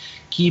speech,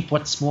 keep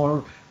what's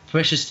more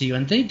precious to you.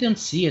 And they don't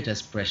see it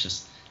as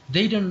precious.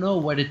 They don't know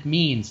what it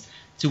means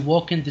to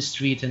walk in the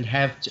street and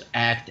have to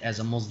act as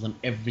a Muslim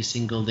every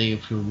single day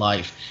of your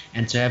life,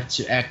 and to have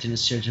to act in a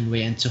certain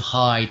way and to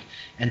hide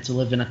and to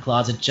live in a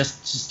closet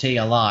just to stay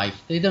alive.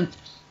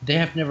 They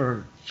have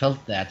never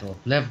felt that or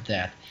lived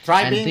that.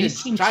 Try And being they a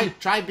seem to.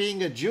 try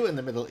being a Jew in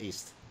the Middle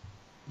East.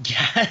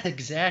 Yeah,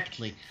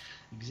 exactly.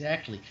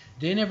 Exactly.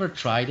 They never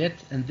tried it,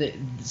 and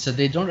so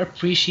they don't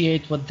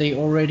appreciate what they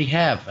already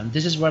have. And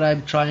this is what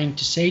I'm trying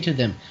to say to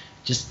them.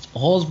 Just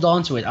hold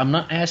on to it. I'm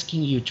not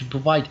asking you to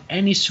provide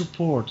any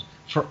support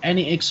for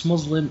any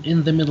ex-Muslim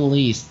in the Middle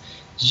East.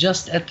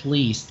 Just at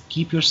least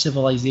keep your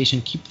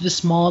civilization, keep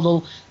this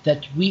model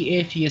that we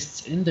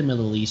atheists in the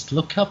Middle East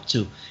look up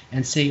to,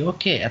 and say,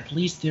 okay, at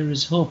least there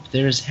is hope.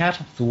 There is half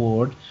of the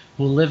world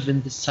who live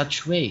in this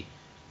such way.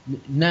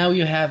 Now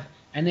you have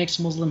an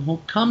ex-Muslim who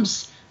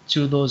comes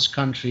to those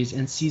countries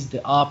and sees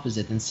the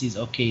opposite and sees,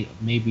 okay,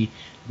 maybe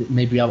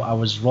I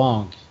was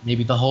wrong.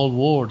 Maybe the whole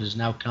world is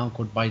now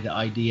conquered by the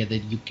idea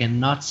that you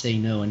cannot say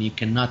no and you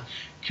cannot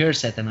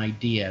curse at an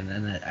idea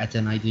and at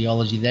an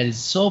ideology that is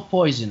so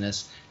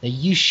poisonous that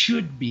you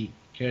should be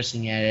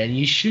cursing at it and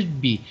you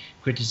should be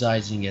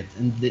criticizing it.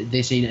 And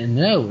they say,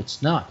 no,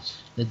 it's not.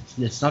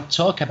 Let's not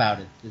talk about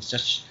it. It's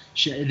just,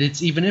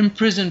 it's even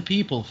imprison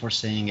people for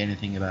saying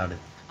anything about it.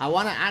 I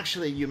want to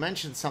actually, you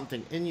mentioned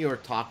something in your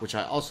talk, which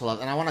I also love,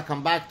 and I want to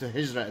come back to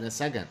Hijrah in a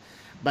second.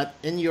 But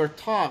in your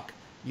talk,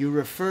 you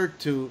referred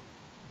to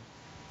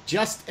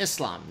just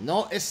Islam.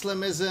 No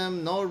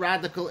Islamism, no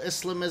radical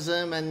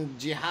Islamism and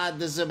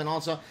jihadism, and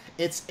also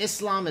it's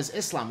Islam is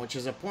Islam, which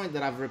is a point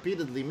that I've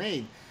repeatedly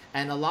made.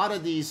 And a lot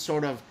of these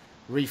sort of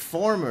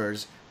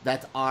reformers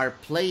that are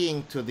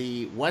playing to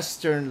the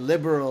Western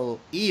liberal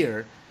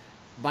ear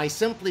by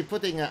simply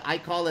putting I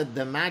call it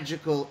the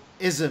magical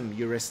ism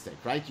heuristic,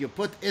 right? You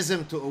put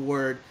ism to a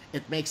word,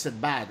 it makes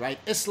it bad, right?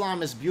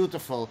 Islam is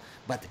beautiful,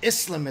 but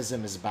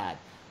Islamism is bad.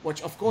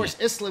 Which, of course,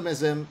 Yeah.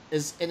 Islamism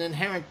is an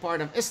inherent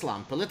part of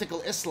Islam.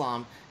 Political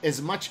Islam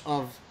is much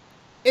of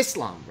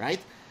Islam,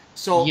 right?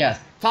 So, Yes.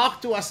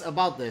 talk to us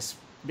about this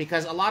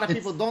because a lot of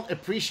people It's don't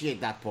appreciate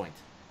that point.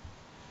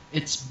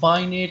 it's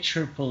by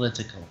nature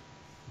political.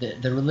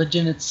 The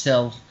religion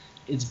itself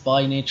is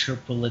by nature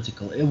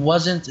political. It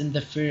wasn't in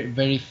the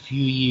very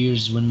few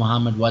years when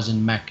Muhammad was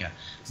in Mecca,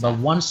 but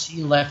Exactly. once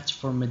he left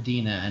for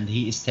Medina and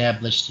he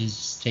established his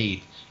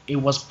state, it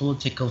was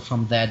political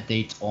from that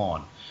date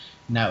on.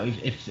 Now,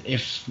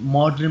 if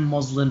modern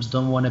Muslims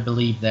don't want to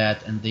believe that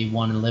and they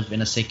want to live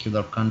in a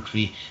secular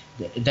country,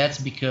 that's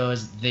because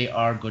they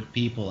are good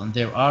people, and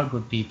there are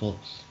good people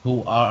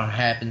who are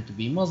happen to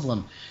be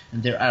Muslim,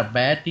 and there are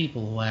bad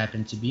people who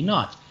happen to be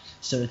not.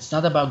 So it's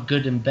not about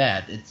good and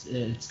bad.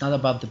 It's not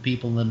about the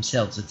people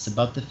themselves. It's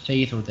about the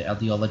faith or the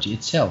ideology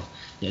itself.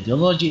 The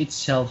ideology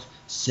itself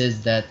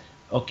says that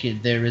okay,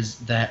 there is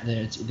that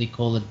they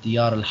call it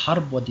Diyar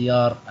al-Harb wa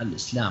Diyar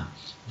al-Islam,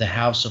 the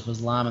house of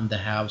Islam and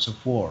the house of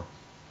war.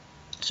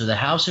 So the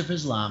House of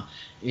Islam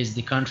is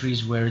the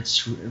countries where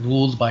it's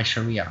ruled by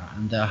Sharia,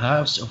 and the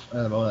House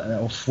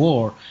of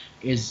War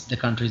is the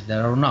countries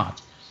that are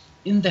not.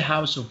 In the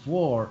House of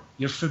War,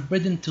 you're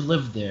forbidden to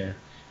live there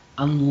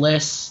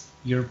unless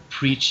you're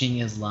preaching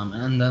Islam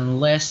and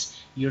unless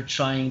you're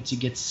trying to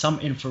get some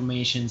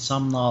information,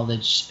 some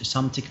knowledge,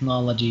 some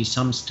technology,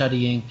 some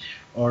studying,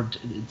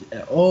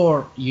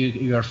 or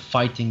you are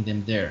fighting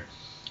them there.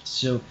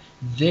 So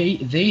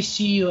they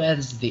see you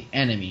as the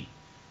enemy,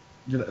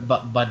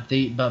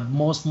 but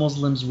most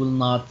Muslims will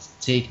not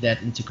take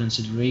that into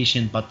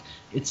consideration. But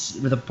it's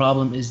the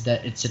problem is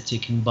that it's a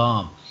ticking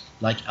bomb.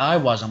 Like I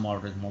was a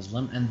moderate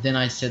Muslim, and then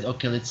I said,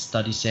 okay, let's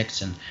study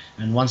sex,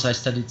 and once I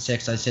studied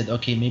sex, I said,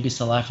 okay, maybe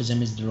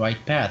Salafism is the right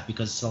path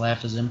because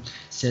Salafism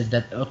says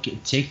that okay,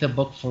 take the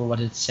book for what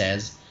it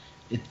says,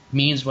 it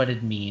means what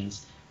it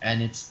means,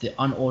 and it's the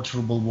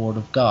unalterable word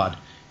of God.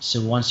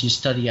 So once you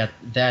study at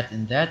that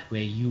in that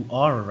way, you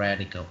are a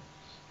radical.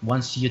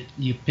 Once you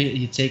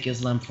take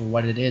Islam for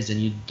what it is and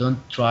you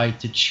don't try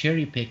to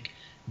cherry pick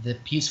the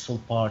peaceful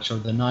parts or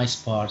the nice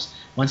parts,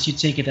 once you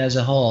take it as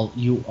a whole,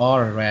 you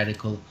are a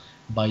radical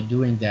by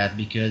doing that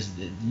because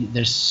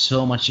there's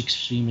so much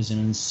extremism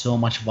and so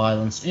much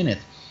violence in it.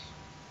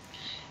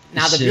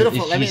 Now, the So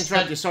beautiful, if let you me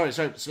interrupt study, you. Sorry.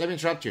 So let me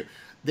interrupt you.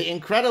 The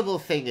incredible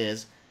thing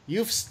is,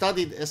 you've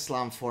studied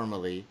Islam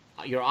formally.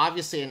 You're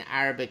obviously in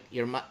Arabic.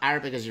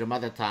 Arabic is your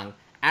mother tongue.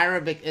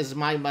 Arabic is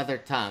my mother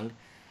tongue.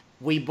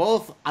 We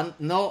both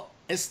know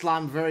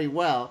Islam very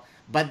well,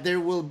 but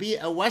there will be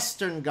a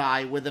Western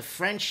guy with a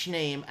French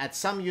name at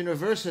some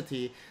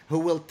university who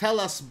will tell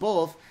us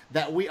both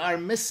that we are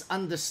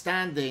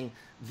misunderstanding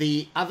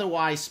the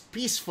otherwise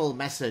peaceful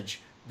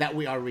message that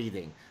we are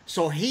reading.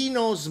 So he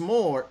knows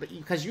more,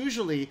 because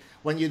usually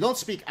when you don't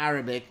speak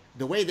Arabic,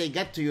 the way they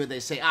get to you,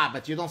 they say,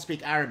 but you don't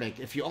speak Arabic.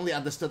 If you only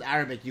understood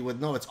Arabic, you would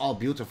know it's all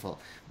beautiful.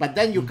 But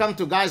then you come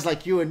to guys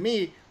like you and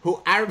me,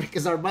 who Arabic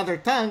is our mother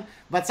tongue,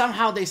 but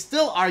somehow they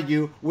still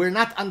argue we're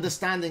not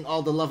understanding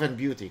all the love and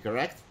beauty,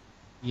 correct?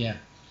 Yeah.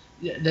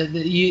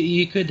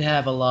 You could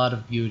have a lot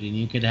of beauty, and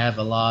you could have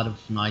a lot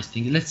of nice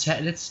things.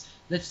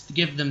 Let's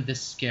give them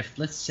this gift.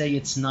 Let's say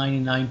it's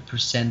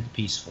 99%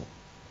 peaceful,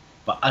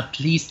 but at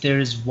least there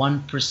is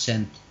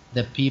 1%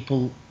 that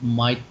people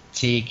might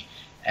take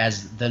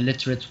as the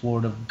literate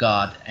word of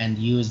God and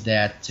use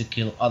that to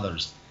kill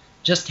others.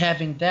 Just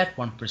having that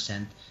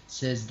 1%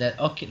 says that,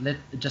 okay, let's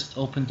just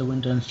open the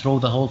window and throw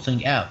the whole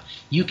thing out.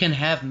 You can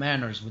have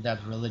manners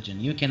without religion.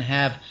 You can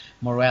have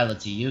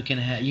morality. You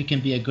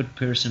can be a good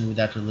person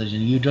without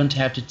religion. You don't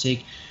have to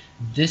take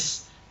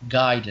this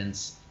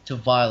guidance to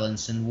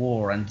violence and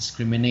war and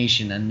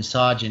discrimination and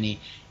misogyny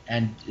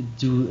and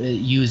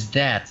use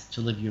that to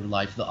live your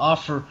life. The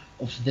offer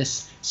of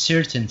this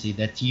certainty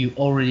that you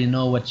already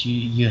know what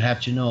you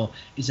have to know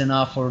is an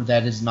offer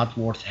that is not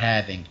worth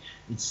having.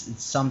 It's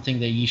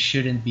something that you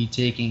shouldn't be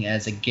taking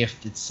as a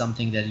gift. It's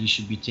something that you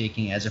should be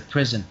taking as a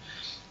prison.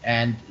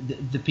 And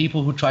the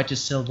people who try to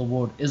sell the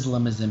word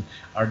Islamism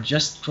are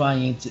just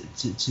trying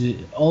to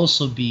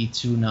also be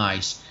too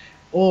nice,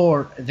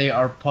 or they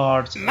are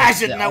part of the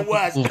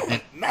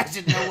movement.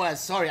 Majid Nawaz.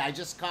 Sorry, I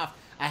just coughed.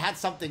 I had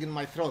something in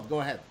my throat.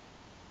 Go ahead.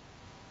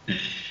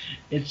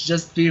 It's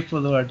just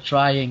people who are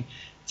trying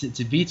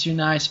to be too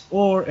nice,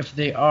 or if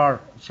they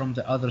are from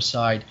the other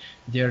side,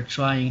 they're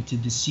trying to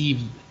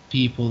deceive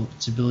people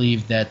to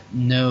believe that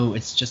no,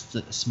 it's just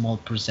a small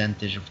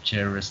percentage of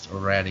terrorists or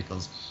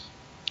radicals.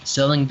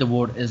 Selling the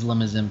word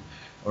Islamism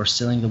or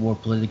selling the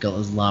word political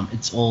Islam,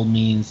 it all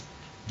means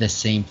the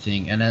same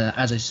thing. And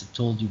as I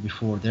told you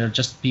before, there are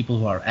just people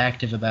who are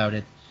active about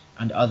it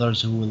and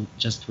others who will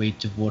just wait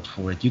to vote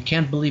for it. You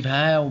can't believe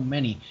how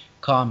many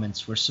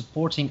comments were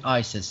supporting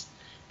ISIS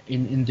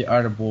in the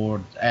Arab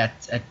world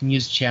at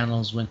news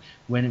channels when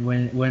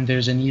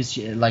there's a news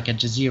like Al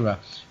Jazeera,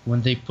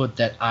 when they put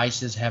that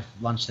ISIS have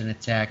launched an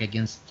attack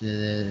against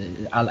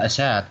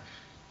Al-Assad.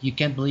 You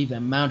can't believe the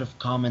amount of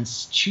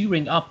comments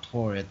cheering up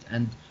for it.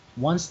 And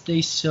once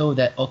they saw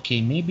that, okay,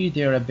 maybe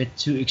they're a bit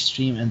too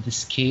extreme and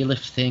this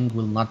caliph thing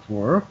will not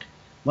work,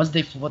 once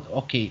they thought,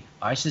 okay,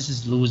 ISIS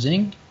is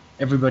losing,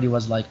 everybody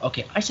was like,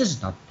 okay, ISIS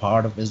is not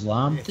part of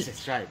Islam.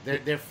 That's right.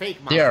 They're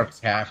fake Muslims.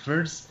 They are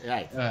kafirs.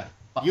 Right.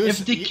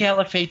 If the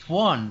caliphate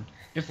won,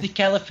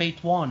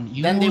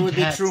 you then they would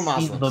be have true seen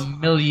Muslims. the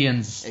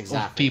millions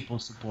Exactly. of people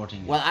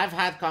supporting it. Well, I've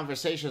had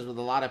conversations with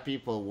a lot of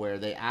people where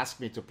they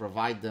ask me to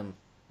provide them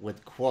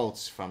with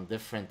quotes from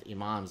different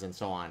imams and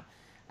so on.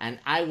 And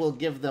I will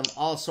give them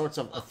all sorts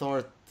of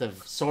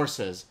authoritative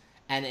sources.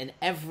 And in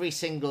every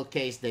single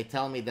case, they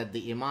tell me that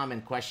the imam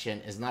in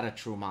question is not a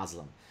true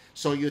Muslim.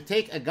 So you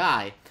take a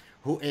guy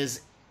who's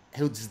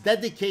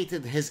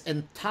dedicated his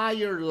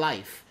entire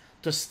life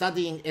to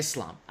studying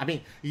Islam. I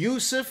mean,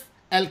 Yusuf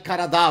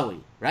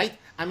al-Qaradawi, right?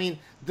 I mean,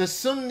 the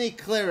Sunni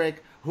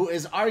cleric who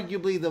is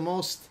arguably the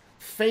most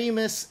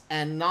famous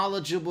and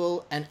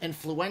knowledgeable and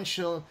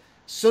influential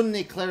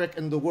Sunni cleric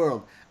in the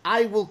world.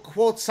 I will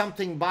quote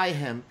something by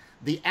him.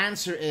 The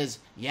answer is,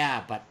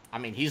 yeah, but I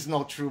mean, he's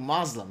no true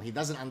Muslim. He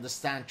doesn't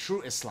understand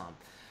true Islam.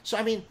 So,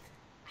 I mean,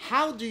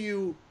 how do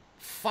you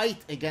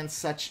fight against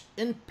such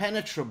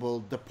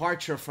impenetrable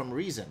departure from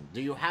reason?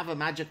 Do you have a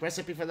magic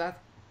recipe for that?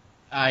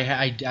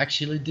 I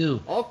actually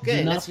do.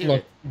 Okay, let's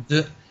hear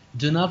it.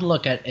 Do not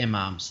look at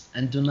imams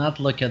and do not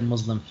look at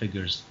Muslim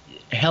figures.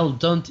 Hell,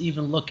 don't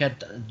even look at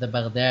the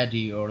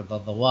Baghdadi or the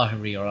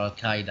Zawahiri or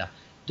Al-Qaeda.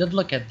 Don't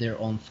look at their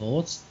own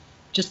thoughts.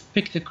 Just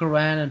pick the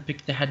Quran and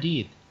pick the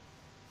Hadith.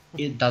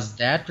 Does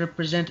that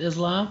represent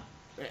Islam?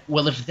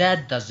 Well, if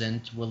that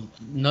doesn't, well,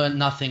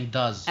 nothing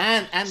does.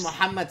 And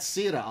Muhammad's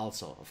Sirah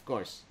also, of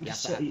course.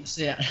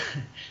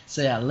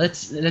 So yeah,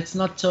 let's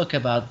not talk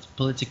about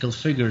political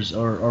figures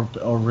or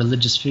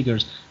religious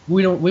figures.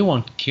 We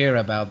won't care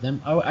about them.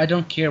 I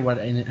don't care what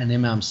an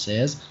imam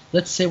says.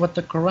 Let's say what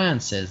the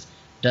Quran says.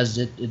 Does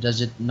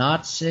it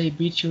not say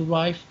beat your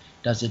wife?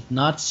 Does it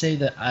not say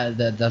that?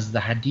 Does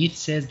the Hadith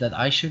says that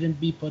I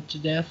shouldn't be put to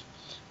death?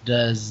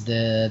 Does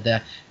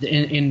the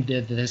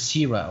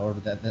Sirah or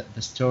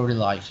the story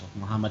life of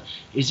Muhammad,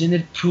 isn't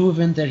it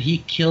proven that he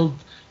killed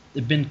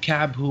Ibn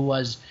Ka'b who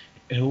was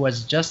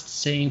just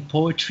saying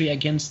poetry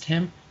against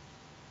him?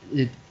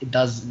 Is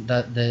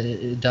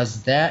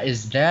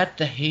that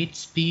the hate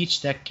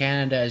speech that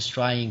Canada is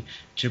trying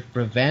to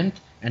prevent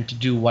and to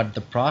do what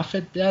the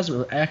Prophet does?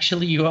 Well,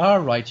 actually, you are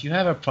right. You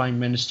have a prime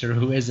minister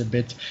who is a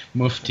bit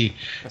mufti.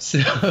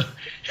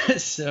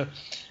 So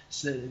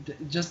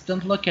just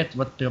don't look at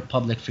what the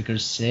public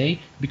figures say,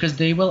 because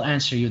they will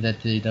answer you that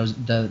they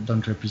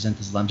don't represent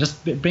Islam.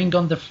 Just bring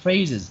on the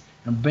phrases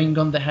and bring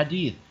on the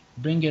hadith.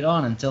 Bring it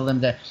on and tell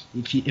them that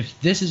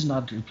if this is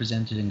not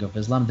representative of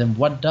Islam, then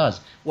what does?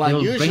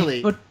 Well,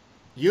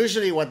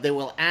 usually what they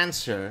will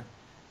answer,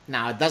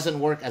 now it doesn't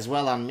work as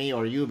well on me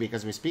or you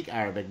because we speak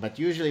Arabic, but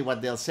usually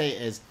what they'll say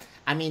is,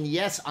 I mean,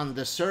 yes, on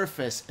the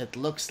surface, it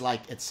looks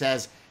like it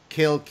says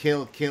kill,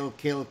 kill, kill,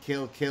 kill,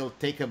 kill, kill,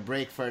 take a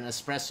break for an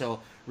espresso,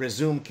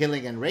 resume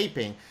killing and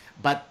raping.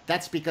 But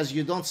that's because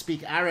you don't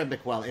speak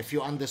Arabic well. If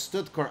you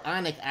understood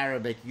Quranic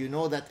Arabic, you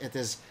know that it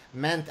is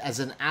meant as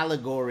an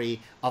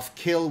allegory of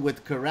kill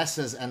with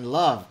caresses and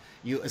love.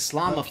 You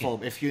Islamophobe.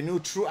 Okay. If you knew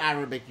true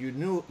Arabic, you'd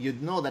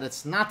know that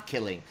it's not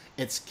killing.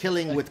 It's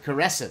killing with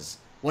caresses.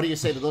 What do you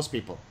say to those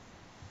people?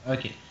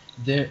 Okay.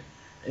 The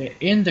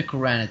in the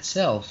Quran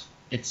itself,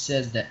 it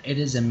says that it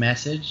is a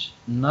message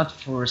not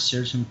for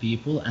certain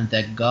people, and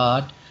that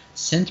God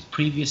sent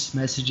previous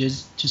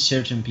messages to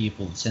certain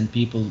people, sent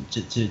people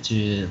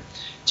to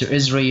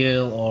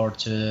Israel, or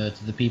to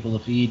the people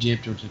of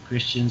Egypt, or to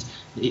Christians.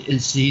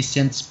 He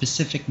sent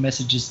specific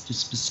messages to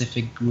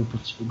specific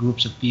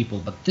groups of people.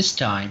 But this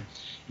time,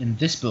 in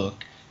this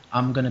book,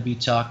 I'm going to be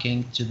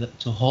talking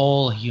to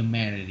whole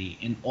humanity,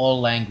 in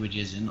all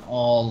languages, in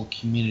all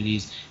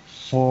communities,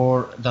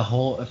 for the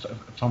whole,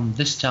 from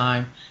this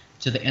time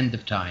to the end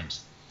of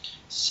times.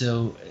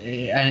 So,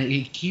 and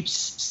he keeps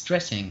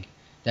stressing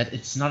that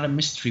it's not a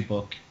mystery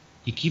book.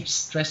 He keeps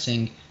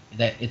stressing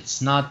that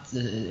it's not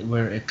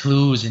where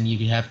clues and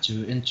you have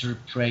to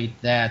interpret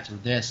that or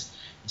this.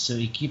 So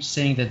he keeps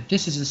saying that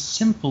this is a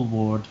simple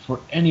word for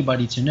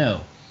anybody to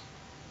know.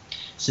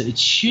 So it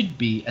should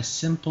be a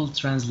simple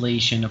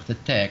translation of the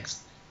text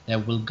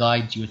that will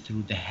guide you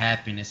through the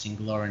happiness and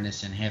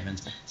gloriness in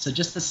heavens. So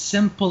just a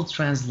simple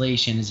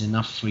translation is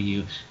enough for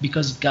you,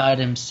 because God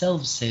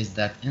himself says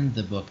that in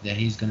the book, that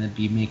he's going to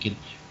be making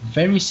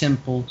very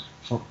simple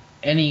for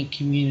any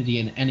community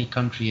in any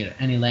country or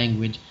any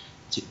language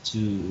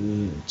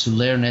to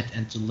learn it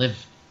and to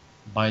live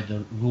by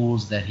the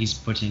rules that he's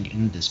putting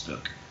in this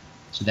book.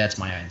 So that's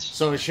my answer.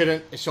 So it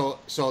shouldn't.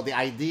 So the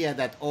idea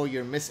that, oh,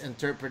 you're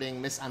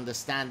misinterpreting,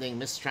 misunderstanding,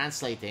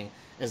 mistranslating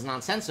is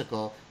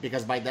nonsensical,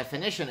 because by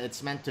definition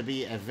it's meant to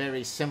be a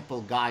very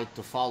simple guide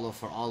to follow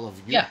for all of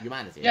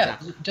humanity. Yeah.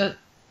 Exactly.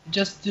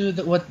 Just do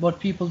what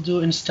people do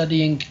in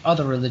studying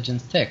other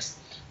religions' texts.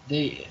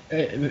 They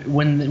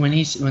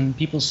when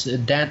people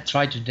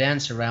try to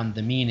dance around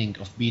the meaning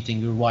of beating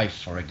your wife,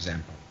 for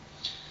example,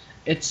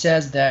 it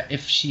says that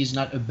if she's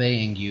not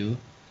obeying you,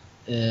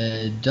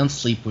 don't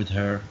sleep with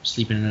her,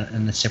 sleep in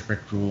a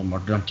separate room, or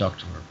don't talk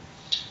to her.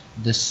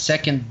 The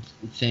second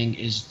thing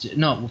is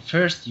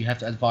first you have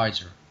to advise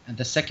her, and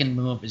the second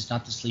move is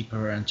not to sleep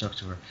with her and talk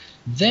to her.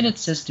 Then it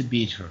says to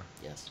beat her.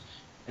 Yes.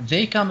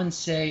 They come and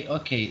say,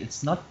 okay,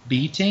 it's not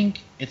beating,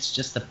 it's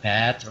just a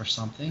pat or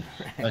something.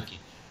 Right. Okay.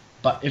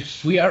 But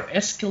if we are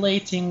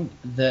escalating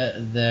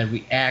the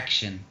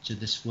reaction to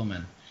this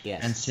woman,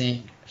 Yes. and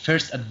saying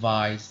first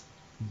advise,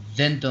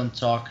 then don't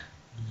talk,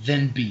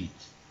 then beat,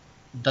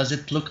 does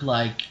it look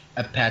like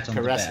a pat on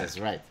Caresses,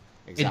 the back? right?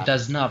 Exactly. It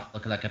does not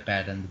look like a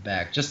pat on the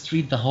back. Just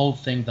read the whole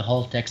thing, the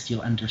whole text.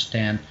 You'll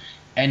understand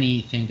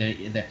anything that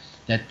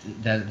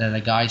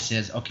a guy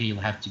says. Okay, you'll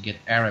have to get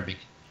Arabic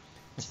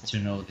to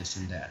know this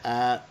and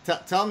that.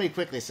 Tell me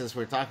quickly, since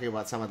we're talking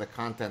about some of the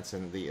contents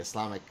in the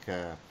Islamic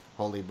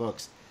holy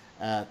books,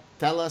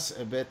 tell us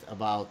a bit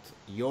about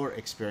your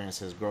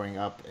experiences growing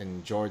up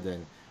in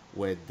Jordan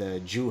with the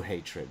Jew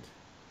hatred.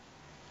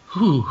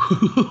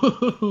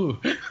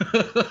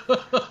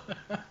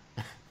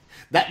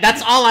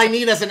 That's all I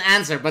need as an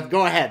answer, but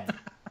go ahead.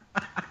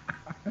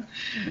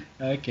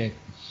 Okay.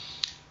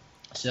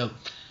 So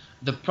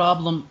the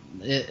problem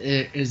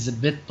is a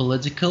bit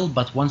political,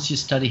 but once you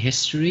study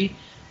history,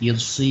 you'll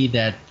see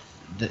that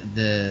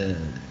the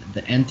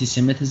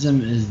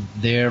anti-Semitism is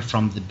there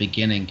from the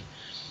beginning.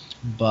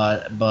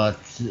 But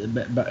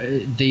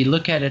they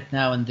look at it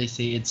now and they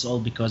say it's all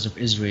because of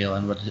Israel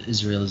and what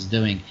Israel is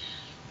doing.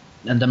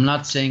 And I'm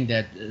not saying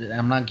that,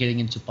 I'm not getting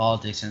into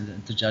politics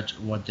and to judge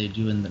what they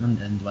do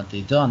and what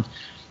they don't,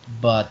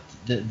 but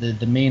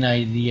the main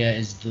idea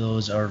is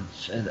those are,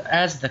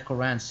 as the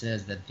Quran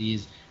says, that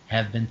these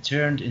have been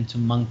turned into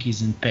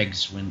monkeys and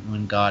pigs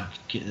when God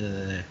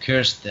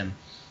cursed them.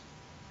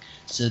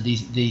 So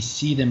they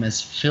see them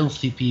as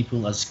filthy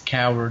people, as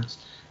cowards,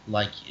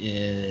 like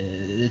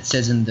it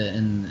says in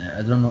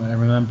I don't know, I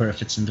remember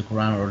if it's in the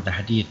Quran or the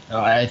Hadith.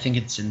 I think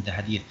it's in the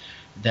Hadith,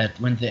 that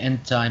when the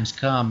end times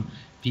come,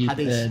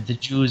 the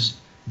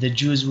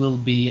Jews will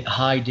be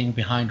hiding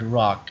behind a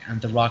rock,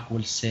 and the rock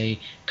will say,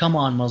 "Come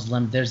on,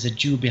 Muslim, there's a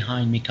Jew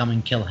behind me, come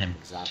and kill him."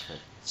 Exactly.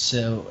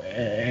 So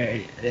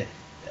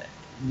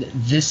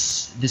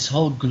this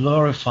whole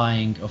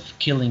glorifying of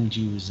killing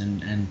Jews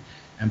and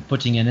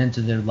putting an end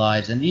to their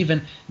lives, and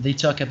even they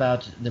talk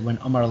about when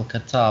Umar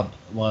al-Khattab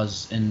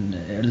was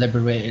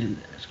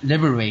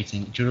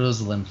liberating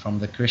Jerusalem from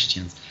the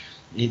Christians.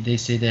 They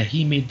say that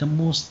he made the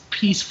most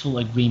peaceful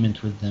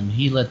agreement with them.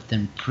 He let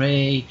them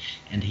pray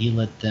and he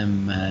let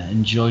them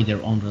enjoy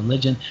their own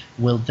religion.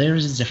 Well, there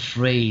is a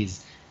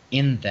phrase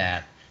in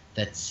that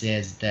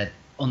says that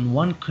on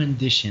one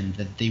condition,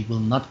 that they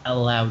will not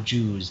allow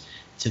Jews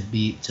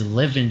to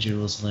live in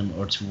Jerusalem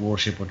or to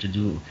worship or to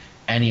do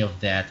any of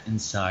that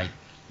inside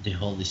the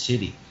holy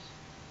city.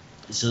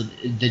 So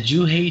the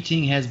Jew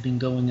hating has been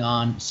going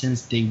on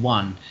since day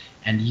one,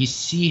 and you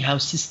see how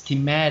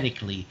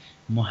systematically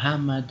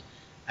Muhammad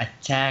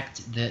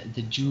attacked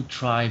the Jew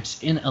tribes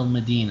in Al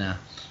Medina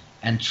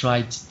and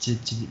tried to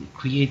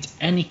create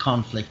any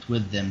conflict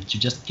with them to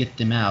just get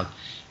them out.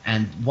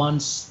 And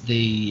once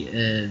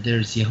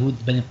there's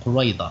Yahud Bani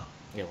Qurayza,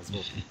 Yeah, let's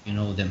move. if you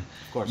know them.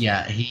 Of course.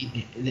 Yeah,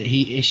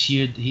 he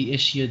issued a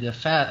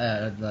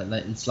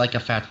it's like a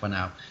fatwa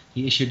now.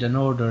 He issued an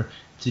order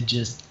to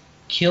just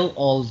kill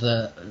all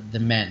the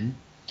men,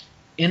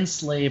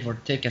 enslave or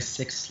take as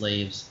sex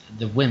slaves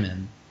the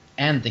women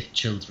and the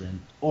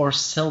children, or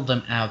sell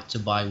them out to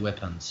buy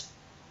weapons.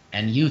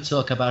 And you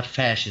talk about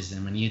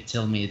fascism, and you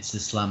tell me it's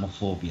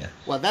Islamophobia.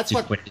 Well, that's to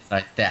what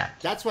criticize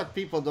that. that's what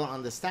people don't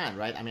understand,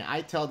 right? I mean,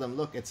 I tell them,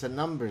 look, it's a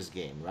numbers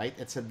game, right?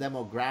 It's a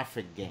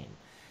demographic game.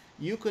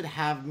 You could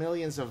have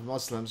millions of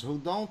Muslims who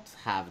don't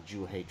have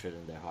Jew hatred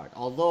in their heart.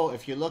 Although,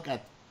 if you look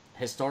at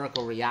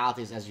historical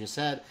realities, as you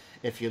said,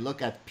 if you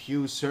look at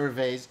Pew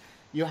surveys,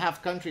 you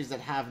have countries that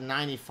have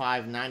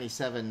 95,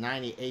 97,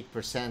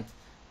 98%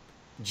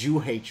 Jew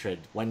hatred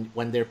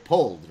when they're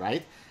polled,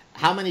 right?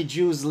 How many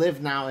Jews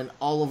live now in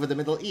all over the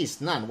Middle East?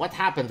 None. What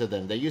happened to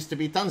them? There used to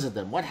be tons of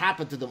them. What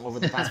happened to them over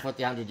the past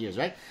 100 years,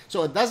 right?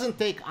 So it doesn't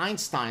take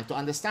Einstein to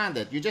understand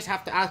it. You just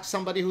have to ask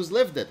somebody who's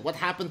lived it. What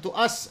happened to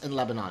us in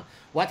Lebanon?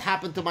 What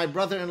happened to my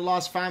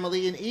brother-in-law's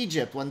family in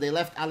Egypt when they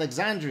left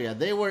Alexandria?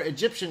 They were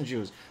Egyptian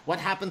Jews. What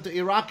happened to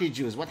Iraqi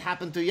Jews? What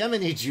happened to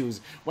Yemeni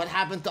Jews? What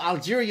happened to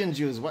Algerian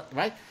Jews? What,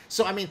 right?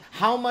 So, I mean,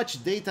 how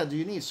much data do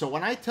you need? So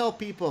when I tell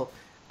people,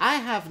 I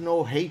have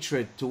no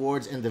hatred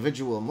towards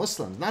individual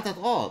Muslims, not at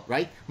all,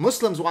 right?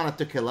 Muslims wanted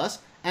to kill us,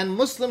 and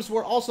Muslims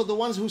were also the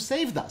ones who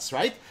saved us,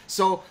 right?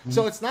 So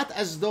it's not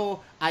as though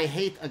I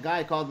hate a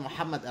guy called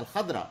Mohammed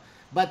Alkhadra,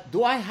 but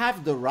do I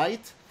have the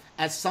right,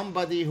 as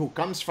somebody who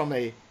comes from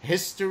a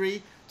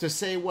history, to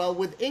say, well,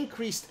 with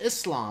increased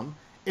Islam,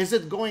 is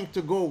it going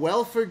to go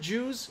well for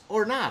Jews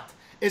or not?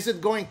 Is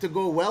it going to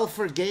go well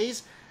for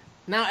gays?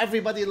 Now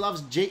everybody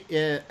loves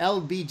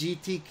LGBTQ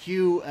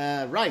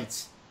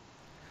rights.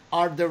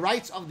 Are the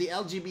rights of the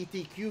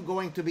LGBTQ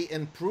going to be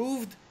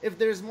improved if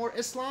there's more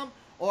Islam,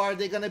 or are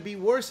they going to be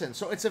worsened?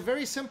 So it's a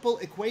very simple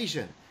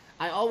equation.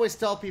 I always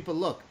tell people,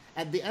 look,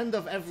 at the end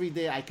of every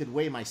day, I could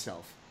weigh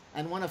myself.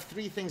 And one of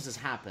three things has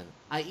happened.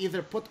 I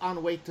either put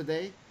on weight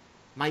today,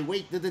 my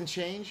weight didn't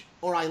change,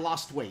 or I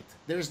lost weight.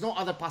 There's no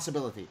other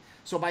possibility.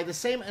 So by the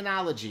same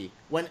analogy,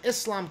 when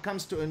Islam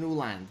comes to a new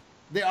land,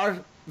 there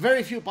are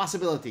very few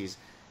possibilities.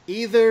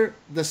 Either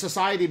the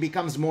society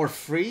becomes more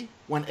free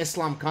when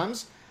Islam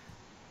comes,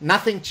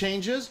 nothing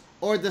changes,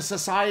 or the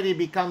society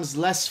becomes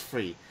less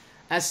free.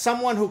 As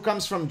someone who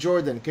comes from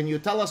Jordan, can you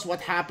tell us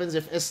what happens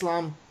if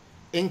Islam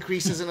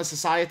increases in a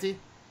society?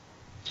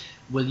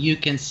 Well, you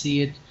can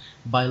see it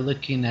by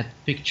looking at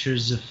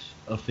pictures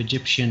of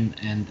Egyptian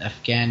and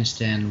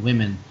Afghanistan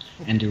women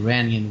and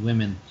Iranian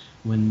women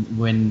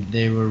when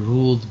they were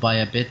ruled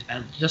by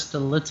just a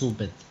little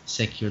bit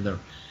secular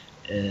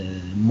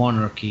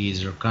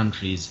monarchies or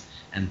countries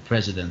and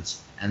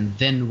presidents. And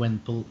then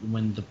when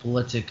the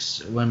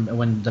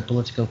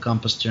political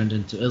compass turned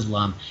into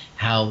Islam,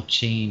 how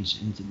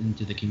changed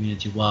into the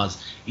community was.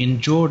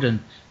 In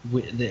Jordan,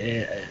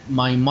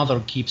 my mother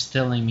keeps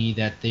telling me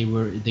that they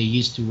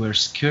used to wear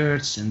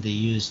skirts and they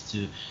used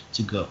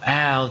to go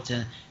out,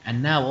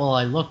 and now all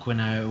I look when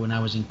I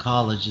was in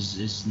college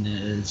is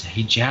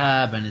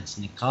hijab, and it's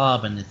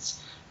niqab, and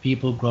it's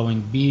people growing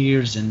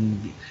beards,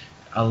 and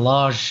a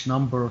large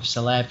number of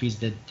Salafis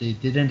that they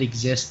didn't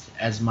exist,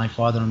 as my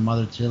father and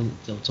mother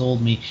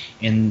told me,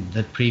 in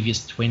the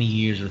previous 20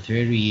 years or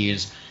 30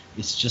 years.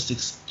 It's just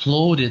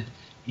exploded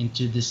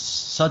into this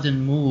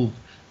sudden move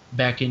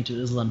back into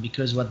Islam,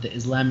 because what the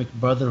Islamic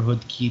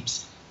Brotherhood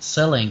keeps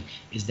selling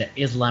is that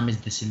Islam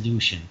is the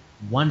solution.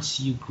 Once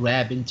you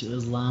grab into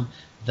Islam,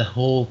 the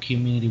whole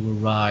community will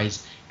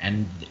rise,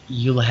 and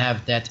you'll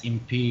have that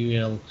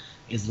imperial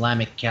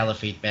Islamic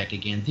caliphate back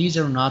again. These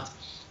are not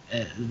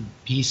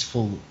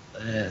peaceful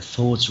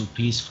thoughts or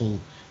peaceful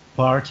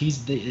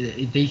parties.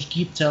 They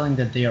keep telling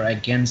that they are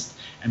against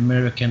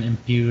American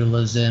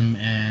imperialism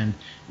and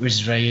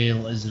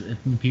Israel is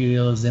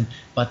imperialism,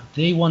 but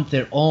they want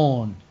their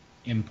own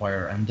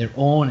empire and their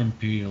own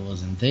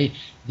imperialism.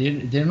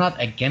 They're not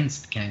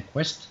against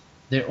conquest.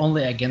 They're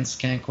only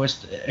against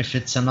conquest if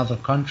it's another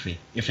country.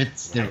 If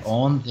it's their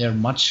own, they're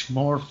much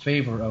more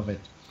favor of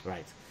it.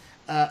 Right.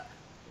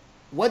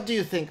 What do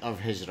you think of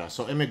hijrah?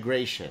 So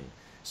immigration.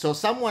 So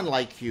someone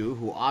like you,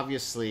 who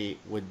obviously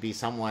would be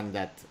someone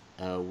that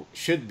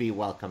should be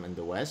welcome in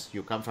the West.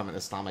 You come from an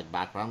Islamic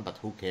background, but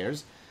who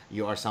cares?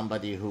 You are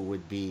somebody who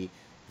would be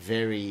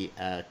very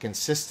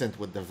consistent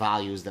with the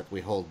values that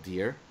we hold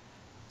dear: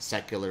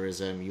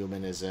 secularism,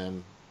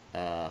 humanism,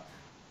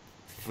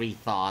 free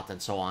thought,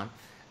 and so on.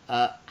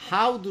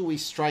 How do we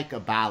strike a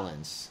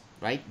balance,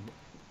 right?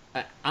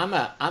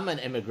 I'm an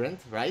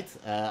immigrant, right?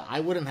 I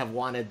wouldn't have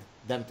wanted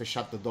them to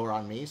shut the door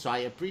on me, so I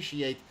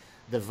appreciate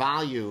the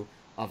value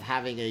of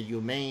having a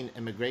humane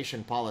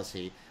immigration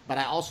policy, but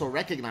I also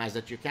recognize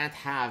that you can't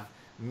have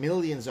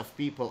millions of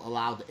people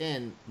allowed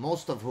in,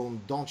 most of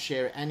whom don't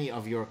share any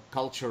of your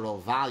cultural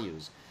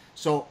values.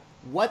 So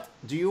what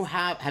do you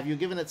have you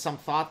given it some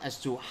thought as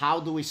to how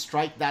do we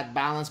strike that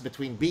balance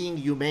between being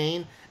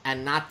humane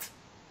and not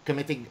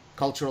committing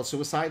cultural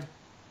suicide?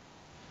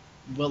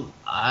 Well,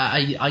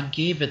 I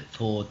gave it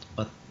thought,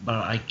 but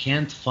I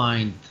can't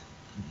find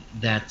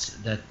that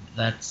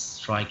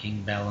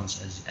striking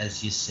balance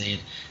as you said,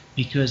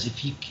 because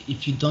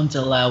if you don't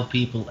allow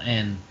people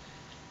in,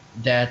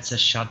 that's a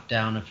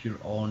shutdown of your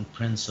own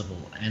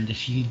principle, and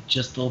if you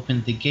just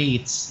open the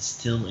gates,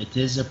 still it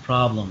is a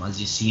problem, as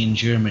you see in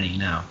Germany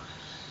now.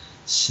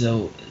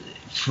 So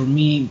for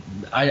me,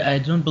 I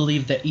don't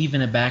believe that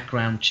even a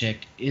background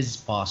check is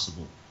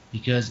possible,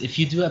 because if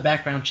you do a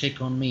background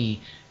check on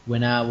me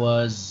when I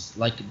was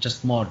like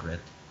just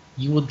moderate,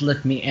 you would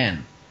let me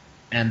in.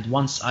 And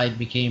once I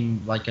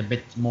became like a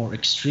bit more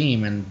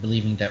extreme and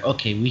believing that,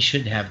 okay, we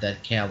should have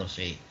that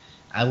caliphate,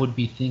 I would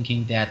be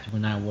thinking that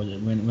when I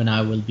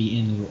will be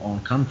in your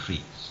own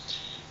country.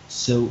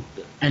 So,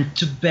 and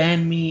to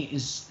ban me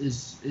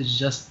is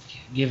just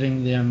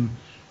giving them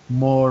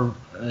more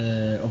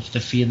of the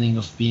feeling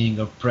of being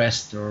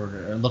oppressed,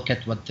 or look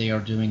at what they are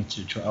doing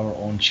to our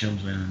own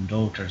children and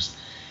daughters.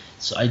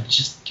 So I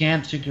just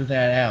can't figure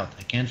that out.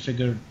 I can't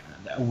figure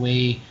a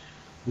way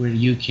where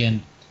you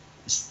can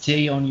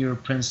stay on your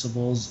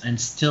principles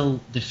and still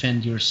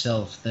defend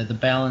yourself. The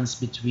balance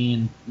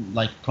between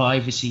like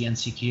privacy and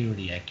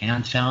security, I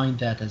can't find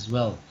that as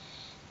well.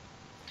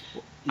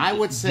 I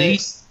would say,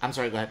 I'm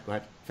sorry, go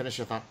ahead, finish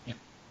your thought. Yeah.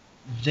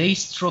 They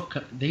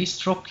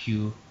struck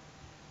you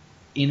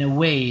in a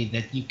way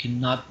that you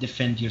cannot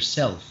defend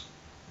yourself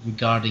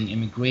regarding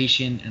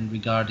immigration and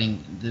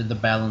regarding the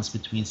balance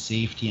between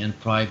safety and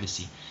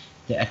privacy.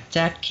 The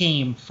attack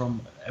came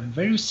from a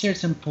very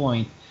certain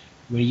point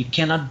where you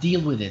cannot deal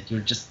with it.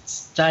 You're just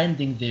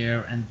standing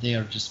there and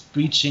they're just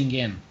breaching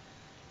in.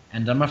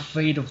 And I'm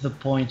afraid of the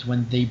point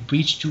when they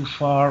breach too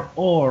far,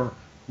 or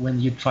when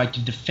you try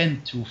to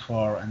defend too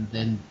far, and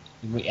then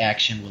the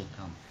reaction will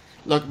come.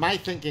 Look, my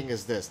thinking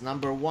is this.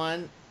 Number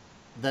one,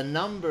 the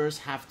numbers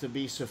have to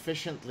be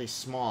sufficiently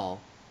small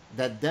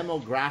that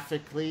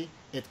demographically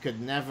it could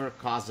never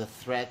cause a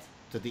threat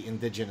to the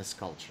indigenous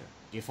culture.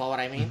 Do you follow what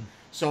I mean? Mm-hmm.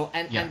 So,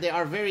 and there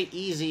are very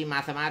easy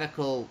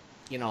mathematical,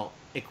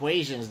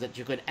 equations that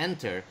you could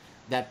enter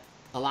that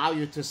allow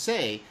you to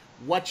say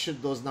what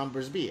should those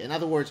numbers be. In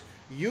other words,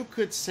 you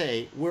could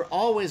say we're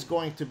always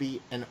going to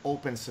be an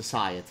open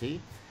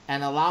society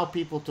and allow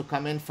people to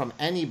come in from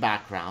any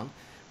background,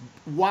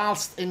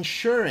 whilst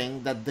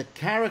ensuring that the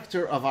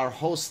character of our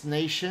host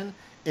nation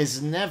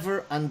is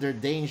never under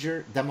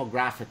danger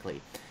demographically.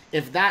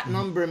 If that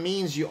number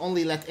means you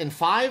only let in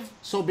 5,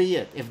 so be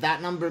it. If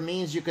that number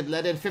means you could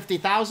let in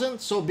 50,000,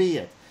 so be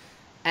it.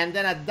 And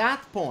then at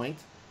that point,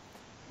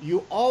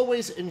 you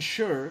always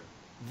ensure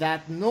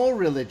that no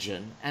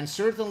religion, and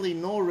certainly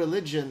no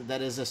religion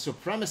that is a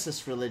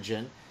supremacist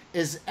religion,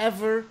 is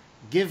ever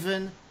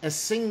given a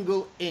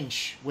single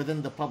inch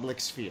within the public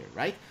sphere,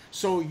 right?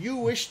 So you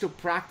wish to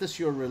practice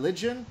your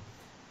religion,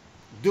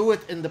 do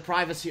it in the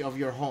privacy of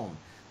your home.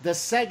 The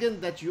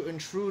second that you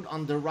intrude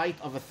on the right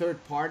of a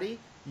third party,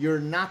 you're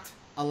not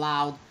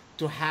allowed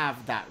to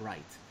have that right.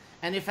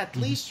 And if at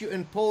least you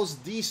impose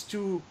these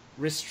two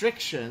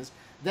restrictions,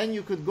 then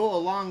you could go a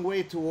long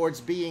way towards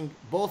being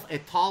both a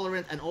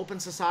tolerant and open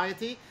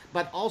society,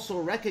 but also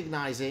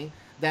recognizing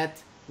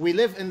that we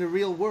live in the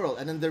real world.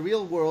 And in the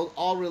real world,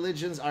 all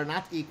religions are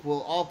not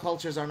equal, all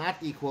cultures are not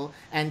equal.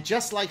 And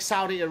just like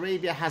Saudi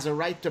Arabia has a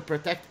right to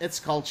protect its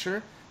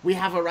culture, we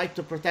have a right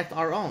to protect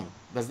our own.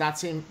 Does that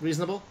seem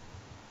reasonable?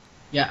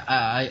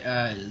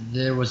 Yeah,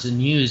 there was a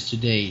news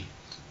today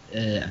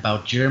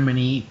about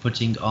Germany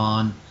putting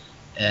on,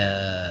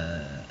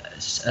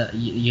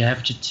 you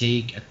have to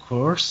take a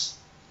course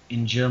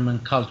in German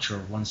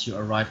culture once you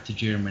arrive to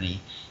Germany,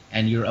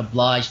 and you're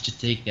obliged to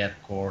take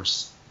that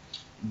course.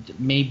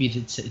 Maybe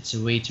it's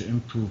a way to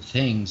improve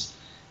things,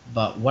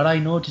 but what I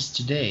noticed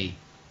today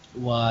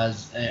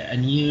was a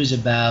news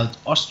about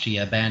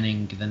Austria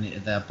banning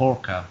the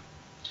burqa,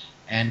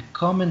 and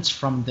comments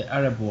from the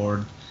Arab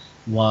world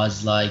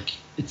was like,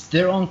 it's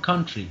their own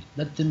country,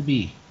 let them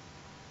be.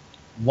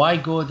 Why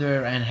go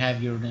there and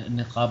have your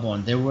niqab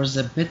on? There was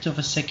a bit of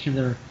a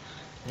secular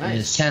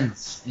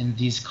sense in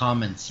these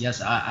comments.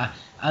 Yes,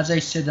 as I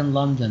said in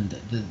London,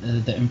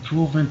 the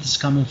improvement is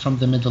coming from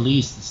the Middle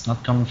East. It's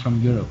not coming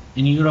from Europe.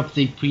 In Europe,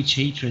 they preach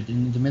hatred.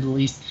 In the Middle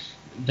East,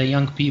 the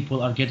young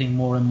people are getting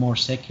more and more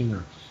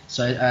secular.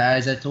 So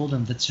as I told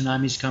them, the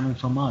tsunami is coming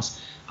from us.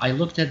 I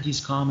looked at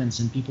these comments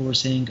and people were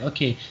saying,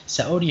 okay,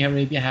 Saudi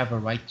Arabia have a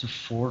right to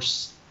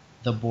force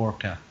the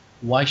burqa.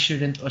 Why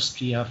shouldn't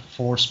Austria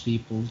force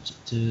people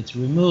to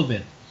remove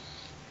it?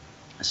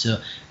 So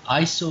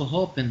I saw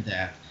hope in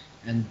that.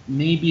 And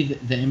maybe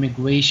the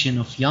immigration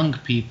of young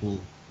people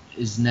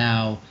is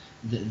now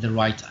the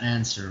right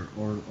answer,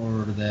 or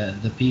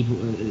the people,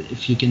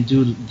 if you can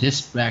do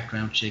this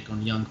background check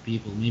on young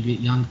people, maybe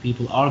young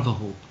people are the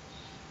hope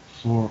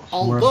for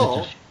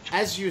although,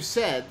 as you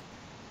said,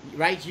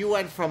 right? You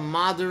went from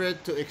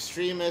moderate to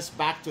extremist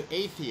back to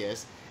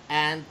atheist,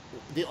 and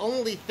the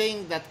only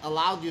thing that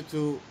allowed you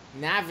to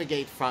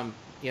navigate from,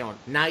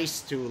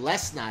 nice to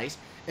less nice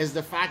is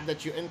the fact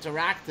that you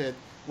interacted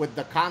with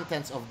the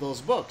contents of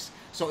those books.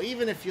 So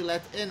even if you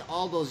let in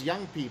all those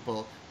young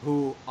people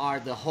who are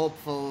the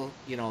hopeful,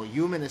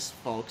 humanist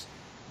folks,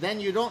 then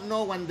you don't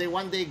know when they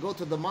one day go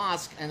to the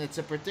mosque and it's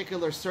a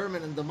particular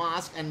sermon in the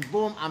mosque, and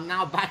boom, I'm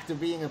now back to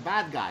being a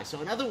bad guy.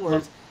 So in other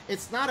words,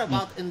 it's not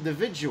about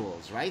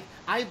individuals, right?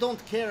 I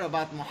don't care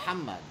about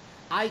Muhammad.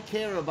 I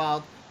care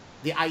about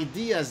the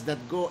ideas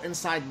that go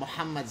inside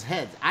Muhammad's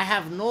head. I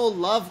have no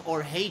love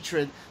or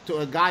hatred to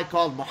a guy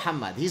called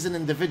Muhammad. He's an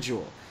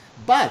individual.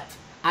 But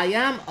I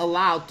am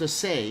allowed to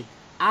say,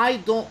 I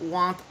don't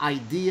want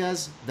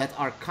ideas that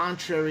are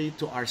contrary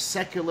to our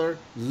secular,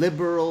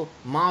 liberal,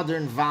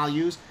 modern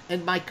values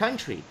in my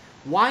country.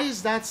 Why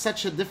is that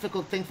such a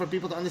difficult thing for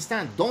people to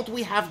understand? Don't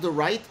we have the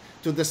right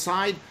to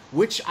decide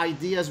which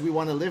ideas we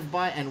want to live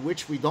by and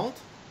which we don't?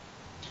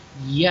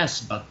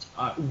 Yes, but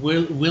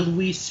will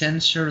we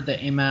censor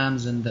the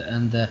imams and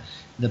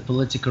the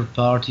political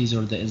parties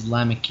or the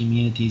Islamic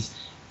communities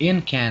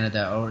in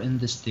Canada or in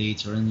the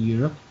States or in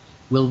Europe?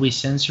 Will we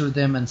censor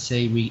them and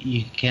say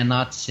you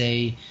cannot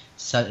say,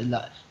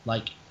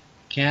 like,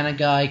 can a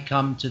guy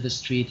come to the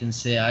street and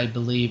say, I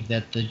believe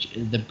that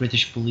the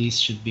British police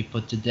should be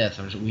put to death,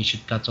 or we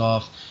should cut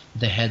off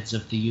the heads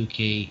of the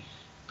UK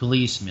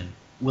policemen?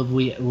 Would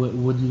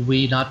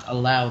we not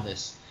allow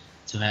this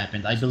to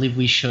happen? I believe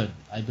we should.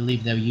 I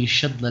believe that you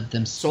should let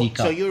them speak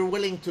up. So you're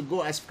willing to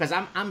go because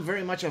I'm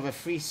very much of a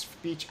free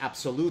speech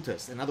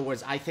absolutist. In other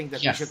words, I think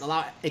that we should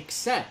allow,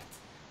 except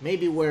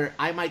maybe where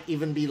I might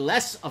even be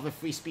less of a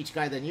free speech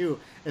guy than you,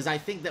 is I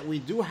think that we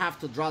do have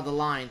to draw the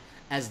line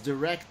as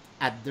direct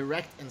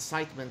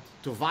incitement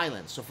to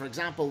violence. So for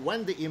example,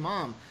 when the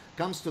imam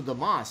comes to the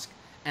mosque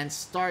and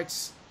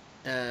starts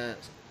the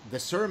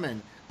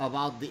sermon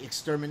about the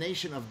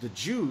extermination of the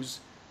Jews,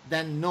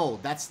 then no,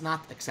 that's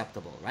not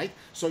acceptable, right?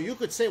 So you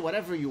could say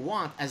whatever you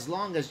want, as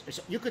long as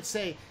you could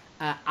say,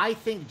 I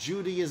think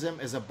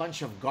Judaism is a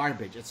bunch of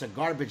garbage. It's a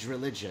garbage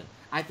religion.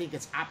 I think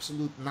it's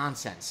absolute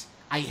nonsense.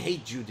 I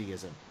hate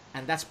Judaism,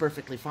 and that's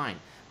perfectly fine.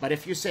 But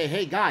if you say,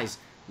 hey guys,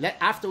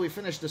 after we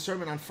finish the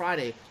sermon on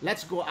Friday,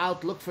 let's go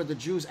out, look for the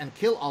Jews, and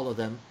kill all of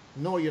them,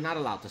 no, you're not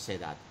allowed to say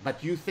that.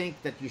 But you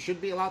think that you should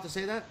be allowed to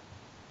say that?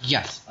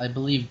 Yes, I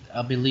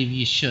believe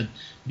you should,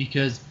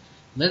 because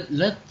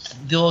let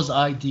those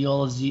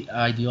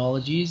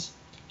ideologies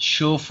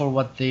show for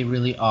what they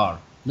really are.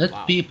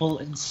 Let people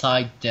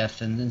inside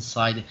death and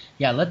inside,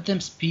 let them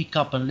speak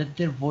up and let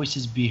their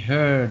voices be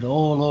heard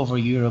all over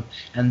Europe,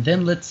 and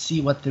then let's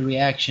see what the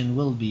reaction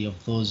will be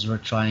of those who are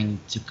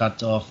trying to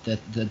cut off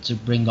to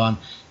bring on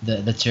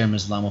the term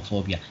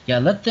Islamophobia.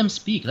 Let them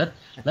speak.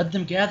 Let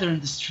them gather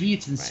in the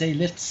streets and say,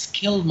 let's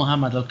kill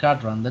Mohammed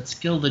Alkhadra and let's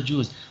kill the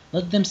Jews.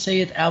 Let them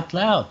say it out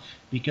loud,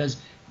 because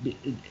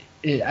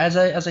as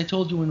I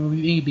told you when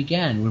we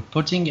began, we're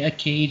putting a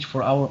cage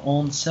for our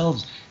own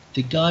selves.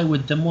 The guy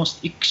with the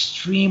most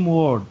extreme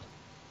word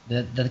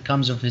that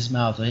comes of his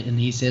mouth, and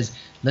he says,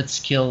 let's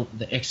kill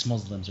the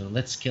ex-Muslims or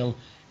let's kill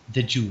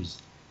the Jews.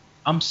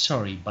 I'm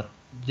sorry, but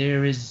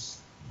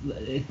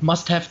it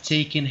must have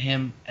taken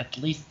him at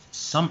least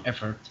some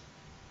effort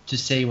to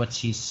say what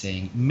he's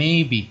saying.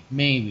 Maybe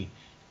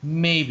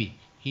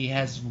he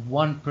has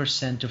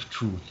 1% of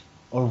truth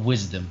or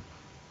wisdom,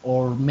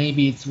 or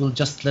maybe it will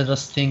just let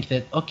us think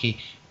that, okay,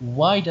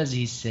 why does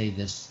he say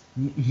this?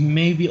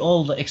 Maybe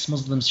all the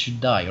ex-Muslims should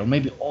die, or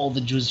maybe all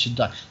the Jews should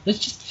die. Let's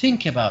just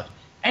think about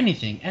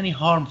any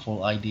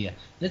harmful idea.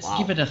 Let's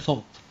give it a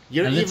thought.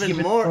 You're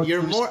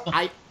more.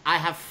 I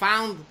have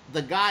found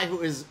the guy who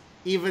is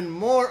even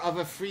more of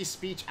a free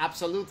speech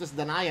absolutist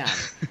than I am.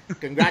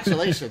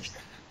 Congratulations.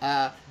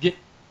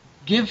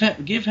 Give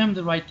him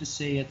the right to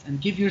say it, and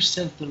give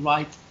yourself the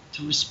right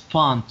to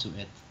respond to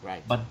it.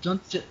 Right. But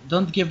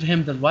don't give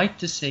him the right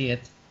to say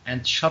it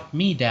and shut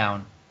me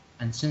down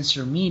and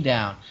censor me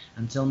down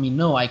and tell me,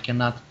 no, I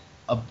cannot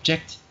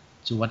object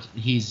to what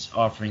he's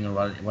offering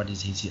or what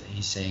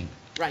he's saying.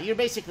 Right, you're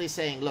basically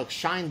saying, look,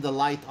 shine the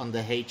light on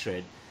the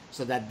hatred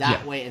so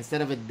that way,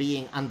 instead of it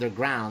being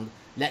underground,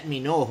 let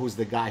me know who's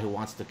the guy who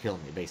wants to kill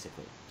me,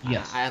 basically.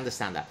 Yes. I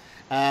understand that.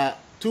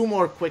 Two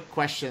more quick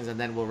questions and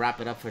then we'll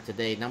wrap it up for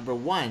today. Number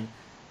one,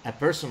 a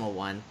personal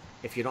one,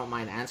 if you don't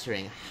mind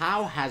answering.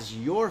 How has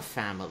your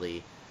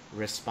family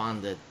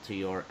responded to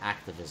your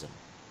activism?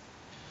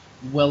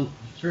 Well,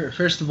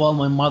 first of all,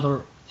 my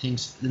mother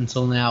thinks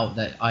until now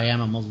that I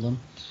am a Muslim,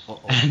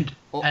 and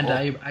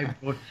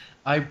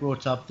I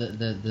brought up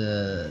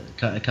the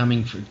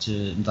coming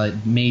to like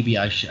maybe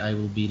I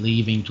will be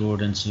leaving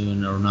Jordan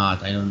soon or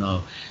not, I don't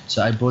know.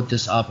 So I brought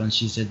this up, and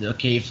she said,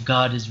 okay, if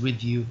God is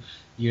with you,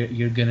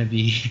 you're gonna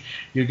be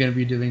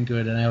doing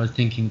good. And I was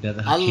thinking that,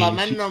 okay, Allah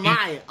manna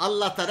ma'i,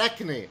 Allah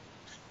tarakni.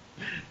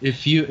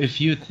 If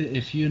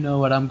you know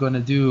what I'm gonna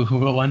do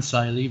once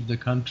I leave the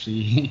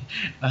country,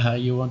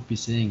 you won't be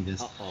saying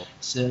this.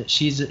 So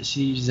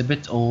she's a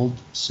bit old,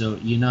 so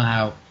you know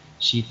how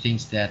she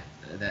thinks that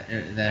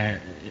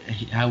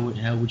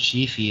how would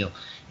she feel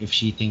if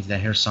she thinks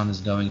that her son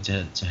is going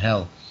to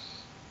hell?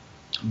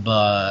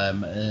 But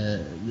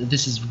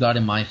this is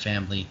regarding my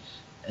family,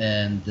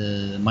 and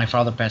my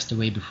father passed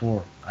away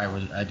before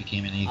I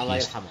became an Allah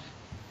atheist. yarhamah.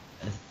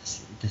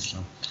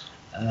 Islam.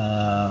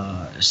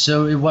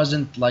 So it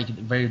wasn't like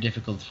very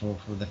difficult for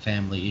the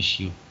family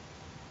issue.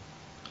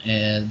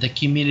 The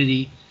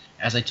community,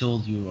 as I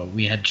told you,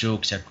 we had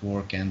jokes at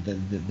work, and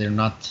they're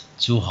not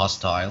too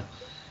hostile.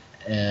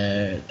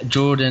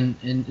 Jordan,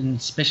 in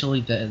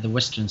especially the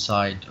western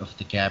side of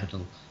the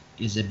capital,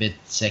 is a bit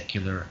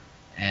secular,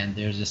 and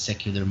there's a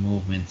secular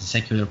movement,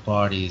 secular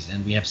parties,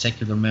 and we have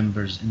secular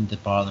members in the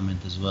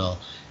parliament as well.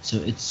 So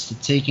it's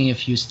taking a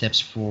few steps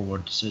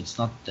forward. So it's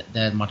not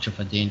that much of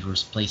a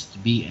dangerous place to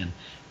be in.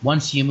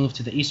 Once you move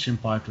to the eastern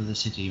part of the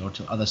city or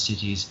to other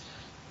cities,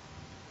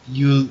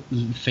 you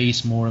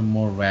face more and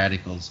more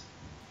radicals.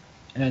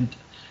 And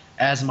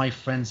as my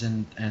friends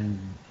and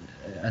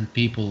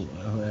people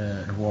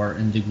who are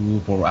in the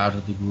group or out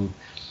of the group,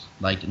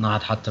 like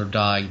Nahat Hattar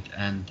died,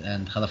 and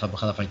Khalaf Abu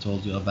Khalaf I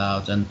told you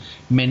about, and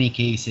many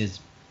cases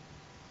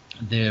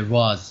there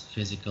was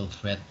physical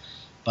threat,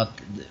 but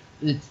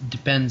it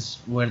depends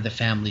where the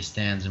family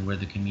stands and where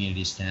the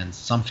community stands.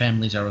 Some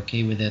families are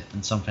okay with it,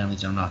 and some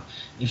families are not.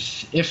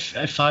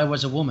 If I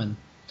was a woman,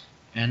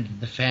 and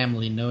the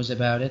family knows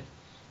about it,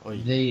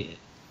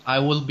 I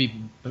will be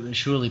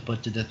surely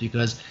put to death,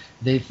 because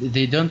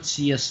they don't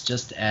see us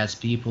just as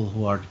people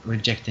who are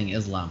rejecting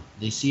Islam.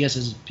 They see us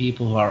as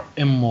people who are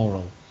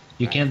immoral.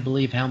 You can't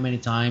believe how many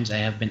times I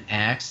have been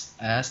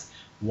asked,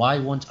 why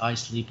won't I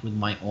sleep with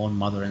my own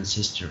mother and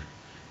sister?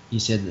 He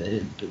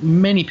said,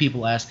 many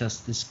people ask us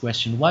this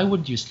question, why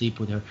would you sleep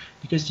with her?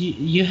 Because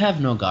you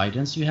have no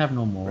guidance, you have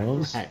no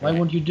morals. Why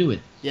won't you do it?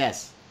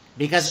 Yes,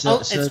 because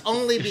it's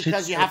only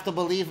because you have to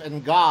believe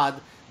in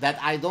God that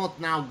I don't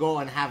now go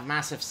and have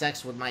massive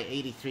sex with my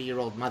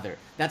 83-year-old mother.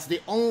 That's the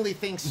only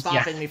thing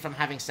stopping me from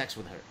having sex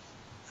with her.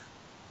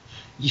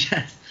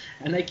 Yes,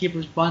 and I keep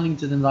responding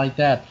to them like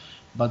that,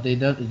 but they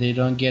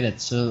don't get it.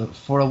 So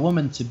for a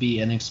woman to be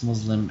an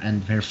ex-Muslim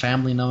and her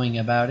family knowing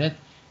about it,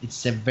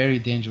 it's a very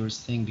dangerous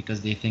thing,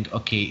 because they think,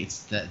 okay,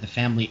 it's the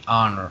family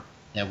honor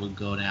that will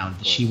go down.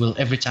 She will,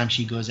 every time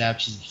she goes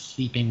out, she's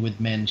sleeping with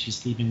men, she's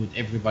sleeping with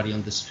everybody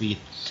on the street.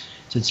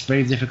 So it's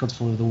very difficult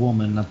for the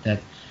woman, not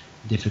that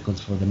difficult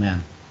for the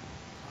man.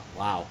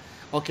 Wow.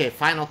 Okay,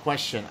 final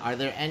question. Are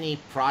there any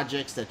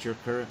projects that you're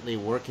currently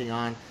working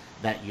on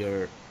that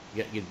you'd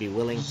be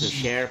willing to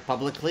share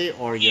publicly,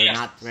 or you're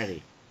not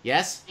ready?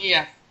 Yes?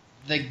 Yeah.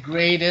 The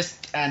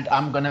greatest, and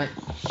I'm gonna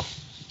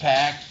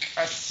pack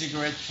a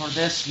cigarette for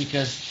this,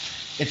 because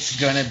it's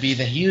gonna be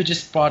the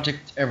hugest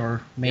project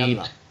ever made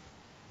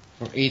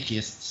for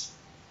atheists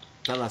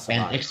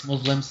and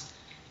ex-Muslims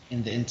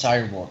in the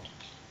entire world.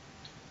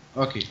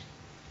 Okay,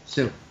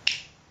 so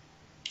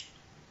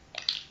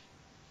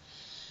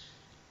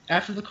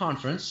after the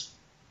conference,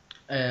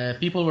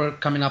 people were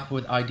coming up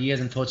with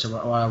ideas and thoughts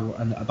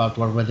about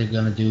what they're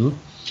gonna do,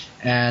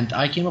 and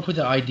I came up with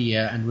the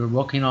idea, and we're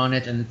working on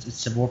it, and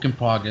it's a work in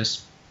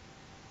progress.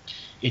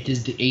 It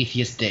is the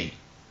Atheist Day.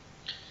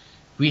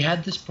 We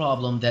had this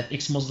problem that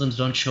ex-Muslims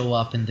don't show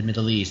up in the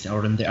Middle East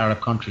or in the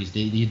Arab countries.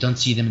 You don't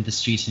see them in the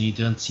streets, and you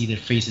don't see their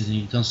faces, and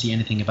you don't see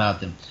anything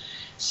about them.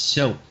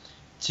 So,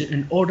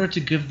 in order to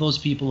give those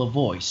people a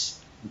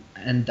voice,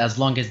 and as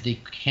long as they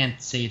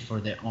can't say it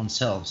for their own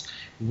selves,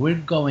 we're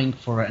going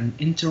for an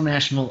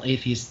International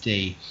Atheist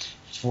Day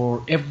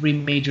for every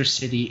major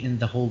city in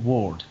the whole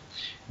world.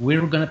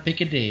 We're going to pick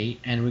a day,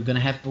 and we're going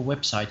to have a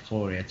website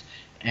for it,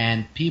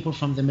 and people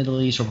from the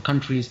Middle East or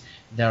countries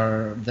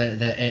that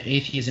the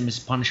atheism is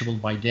punishable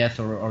by death,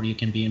 or you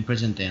can be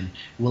imprisoned in,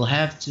 will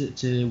have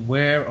to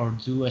wear or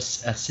do a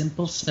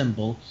simple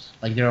symbol.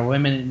 Like there are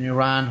women in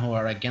Iran who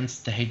are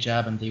against the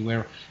hijab, and they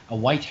wear a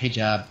white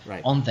hijab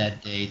on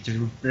that day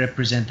to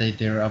represent that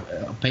they're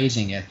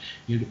opposing it.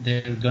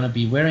 They're going to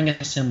be wearing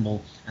a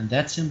symbol, and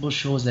that symbol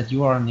shows that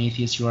you are an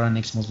atheist, you are an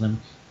ex-Muslim,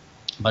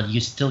 but you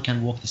still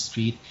can walk the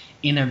street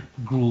in a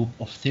group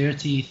of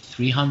 30,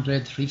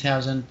 300,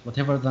 3,000,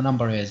 whatever the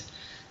number is.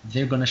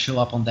 They're going to show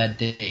up on that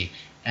day.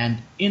 And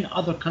in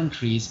other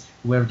countries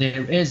where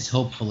there is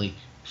hopefully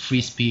free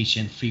speech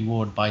and free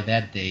word by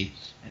that day,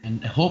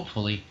 and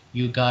hopefully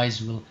you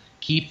guys will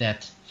keep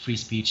that free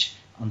speech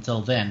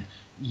until then,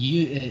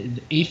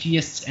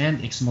 atheists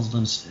and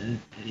ex-Muslims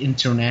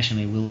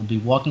internationally will be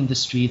walking the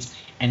streets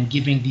and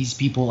giving these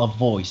people a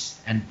voice,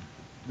 and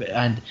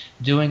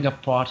doing a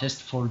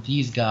protest for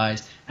these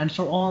guys and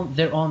for all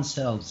their own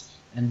selves,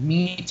 and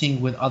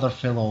meeting with other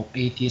fellow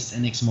atheists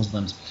and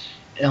ex-Muslims.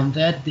 On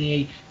that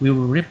day, we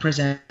will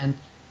represent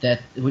that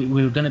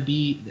we're going to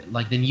be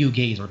like the new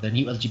gays or the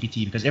new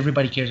LGBT, because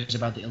everybody cares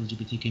about the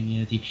LGBT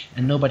community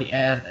and nobody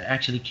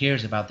actually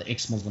cares about the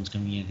ex-Muslims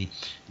community.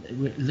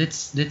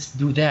 Let's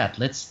do that.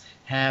 Let's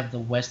have the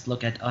West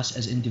look at us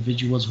as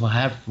individuals who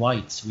have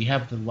rights. We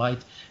have the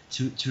right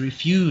to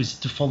refuse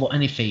to follow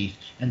any faith,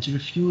 and to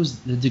refuse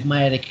the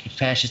dogmatic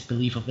fascist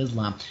belief of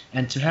Islam,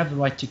 and to have the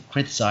right to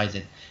criticize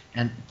it,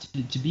 and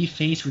to be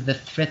faced with the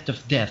threat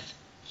of death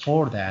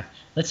for that.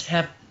 Let's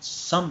have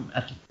some,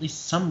 at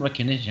least some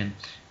recognition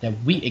that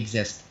we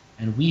exist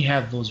and we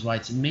have those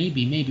rights. And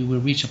maybe we'll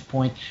reach a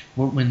point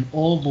where when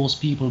all those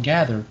people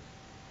gather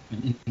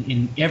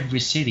in every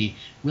city,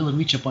 we'll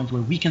reach a point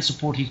where we can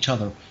support each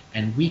other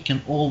and we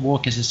can all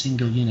work as a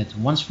single unit.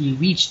 Once we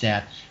reach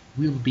that,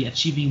 we'll be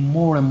achieving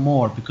more and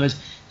more,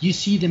 because you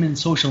see them in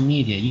social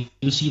media,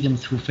 you see them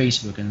through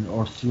Facebook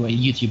or through a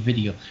YouTube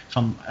video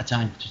from a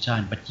time to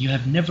time, but you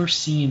have never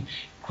seen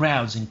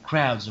crowds and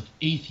crowds of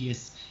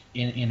atheists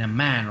in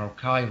Amman or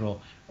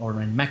Cairo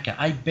or in Mecca.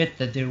 I bet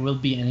that there will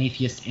be an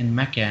atheist in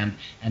Mecca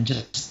and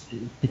just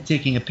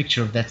taking a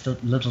picture of that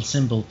little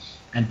symbol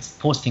and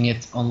posting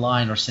it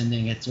online or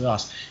sending it to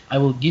us. I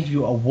will give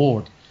you a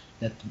word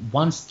that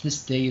once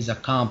this day is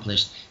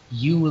accomplished,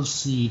 you will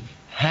see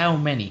how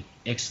many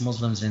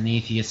ex-Muslims and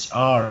atheists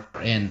are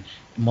in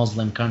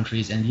Muslim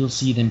countries, and you'll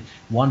see them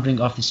wandering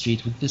off the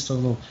street with this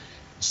little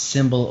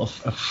symbol of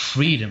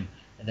freedom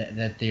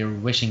that they're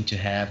wishing to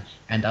have.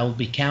 And I will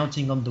be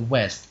counting on the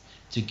West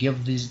to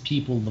give these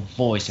people the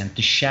voice and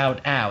to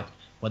shout out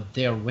what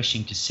they're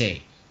wishing to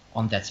say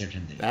on that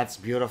certain day. That's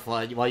beautiful.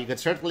 Well, you can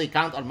certainly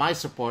count on my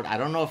support. I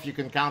don't know if you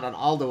can count on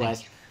all the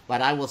West,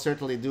 but I will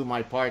certainly do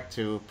my part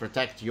to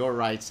protect your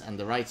rights and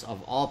the rights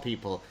of all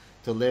people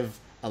to live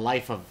a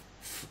life of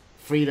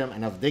freedom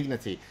and of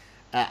dignity.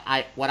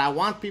 What I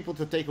want people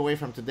to take away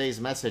from today's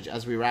message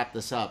as we wrap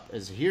this up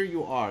is, here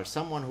you are,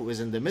 someone who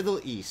is in the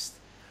Middle East,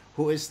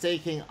 who is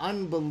taking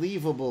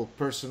unbelievable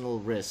personal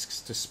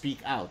risks to speak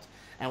out.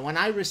 And when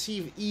I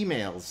receive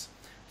emails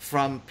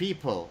from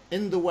people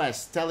in the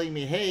West telling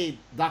me, hey,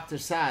 Dr.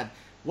 Saad,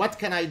 what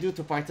can I do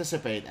to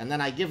participate? And then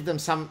I give them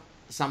some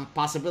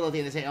possibility,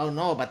 and they say, oh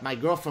no, but my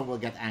girlfriend will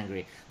get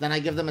angry. Then I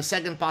give them a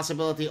second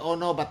possibility, oh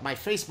no, but my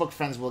Facebook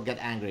friends will get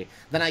angry.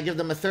 Then I give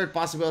them a third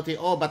possibility,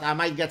 oh, but I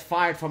might get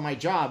fired from my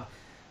job.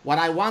 What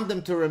I want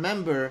them to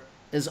remember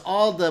is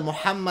all the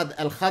Mohammed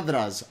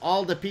Alkhadras,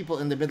 all the people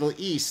in the Middle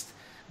East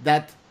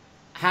that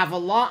have a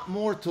lot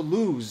more to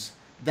lose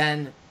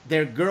than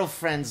their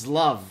girlfriend's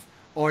love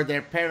or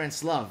their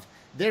parents' love.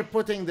 They're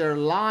putting their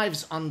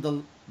lives on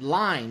the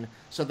line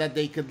so that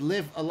they could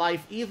live a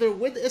life either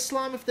with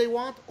Islam if they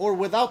want or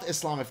without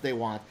Islam if they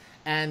want.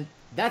 And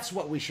that's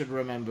what we should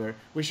remember.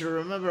 We should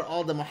remember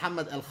all the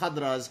Muhammad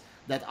al-Khadras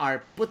that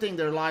are putting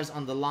their lives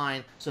on the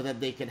line so that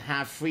they can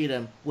have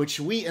freedom, which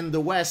we in the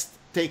West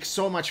take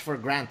so much for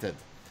granted.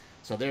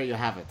 So there you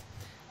have it.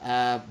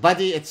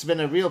 Buddy, it's been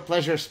a real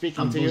pleasure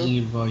speaking to you. I'm losing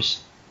your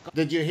voice.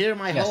 Did you hear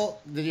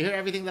did you hear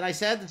everything that I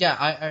said? Yeah,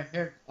 I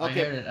heard.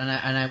 Okay. I heard it, and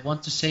I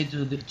want to say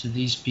to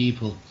these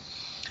people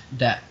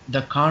that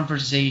the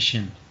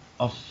conversation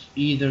of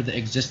either the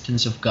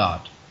existence of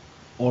God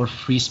or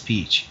free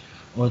speech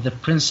or the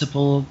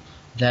principle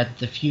that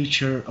the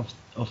future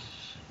of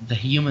the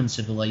human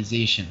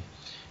civilization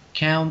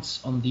counts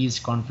on these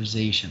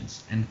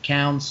conversations and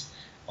counts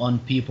on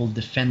people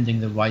defending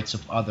the rights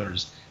of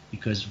others,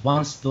 because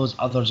once those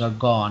others are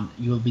gone,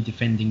 you will be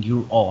defending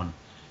your own.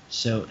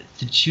 So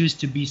to choose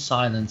to be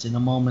silent in a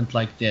moment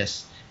like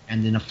this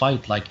and in a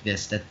fight like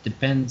this that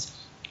depends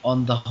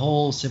on the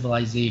whole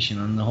civilization,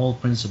 on the whole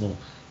principle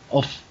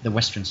of the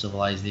Western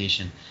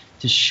civilization,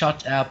 to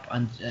shut up,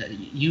 and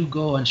you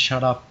go and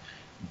shut up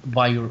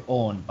by your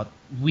own. But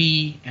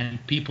we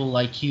and people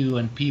like you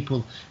and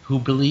people who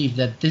believe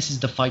that this is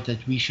the fight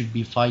that we should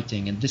be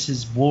fighting and this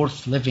is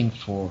worth living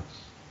for,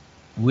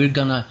 we're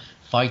gonna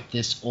fight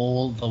this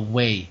all the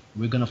way.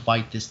 We're gonna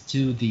fight this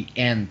to the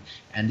end.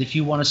 And if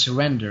you want to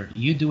surrender,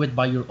 you do it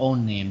by your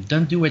own name.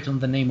 Don't do it on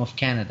the name of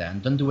Canada,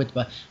 and don't do it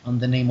on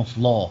the name of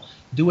law.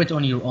 Do it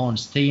on your own.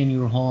 Stay in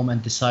your home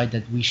and decide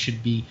that we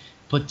should be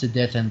put to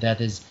death, and that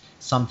is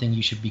something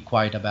you should be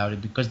quiet about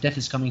it, because death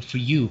is coming for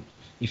you.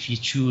 If you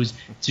choose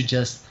to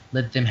just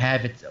let them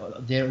have it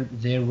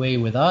their way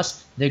with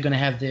us, they're gonna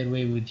have their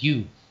way with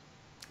you.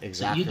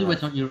 Exactly. So you do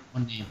it on your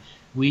own name.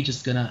 We're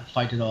just gonna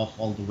fight it off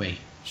all the way.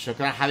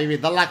 شكرا حبيبي،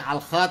 ضلك على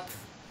الخط،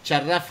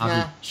 تشرفنا.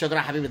 حبيبي.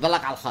 شكرا حبيبي،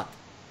 ضلك على الخط.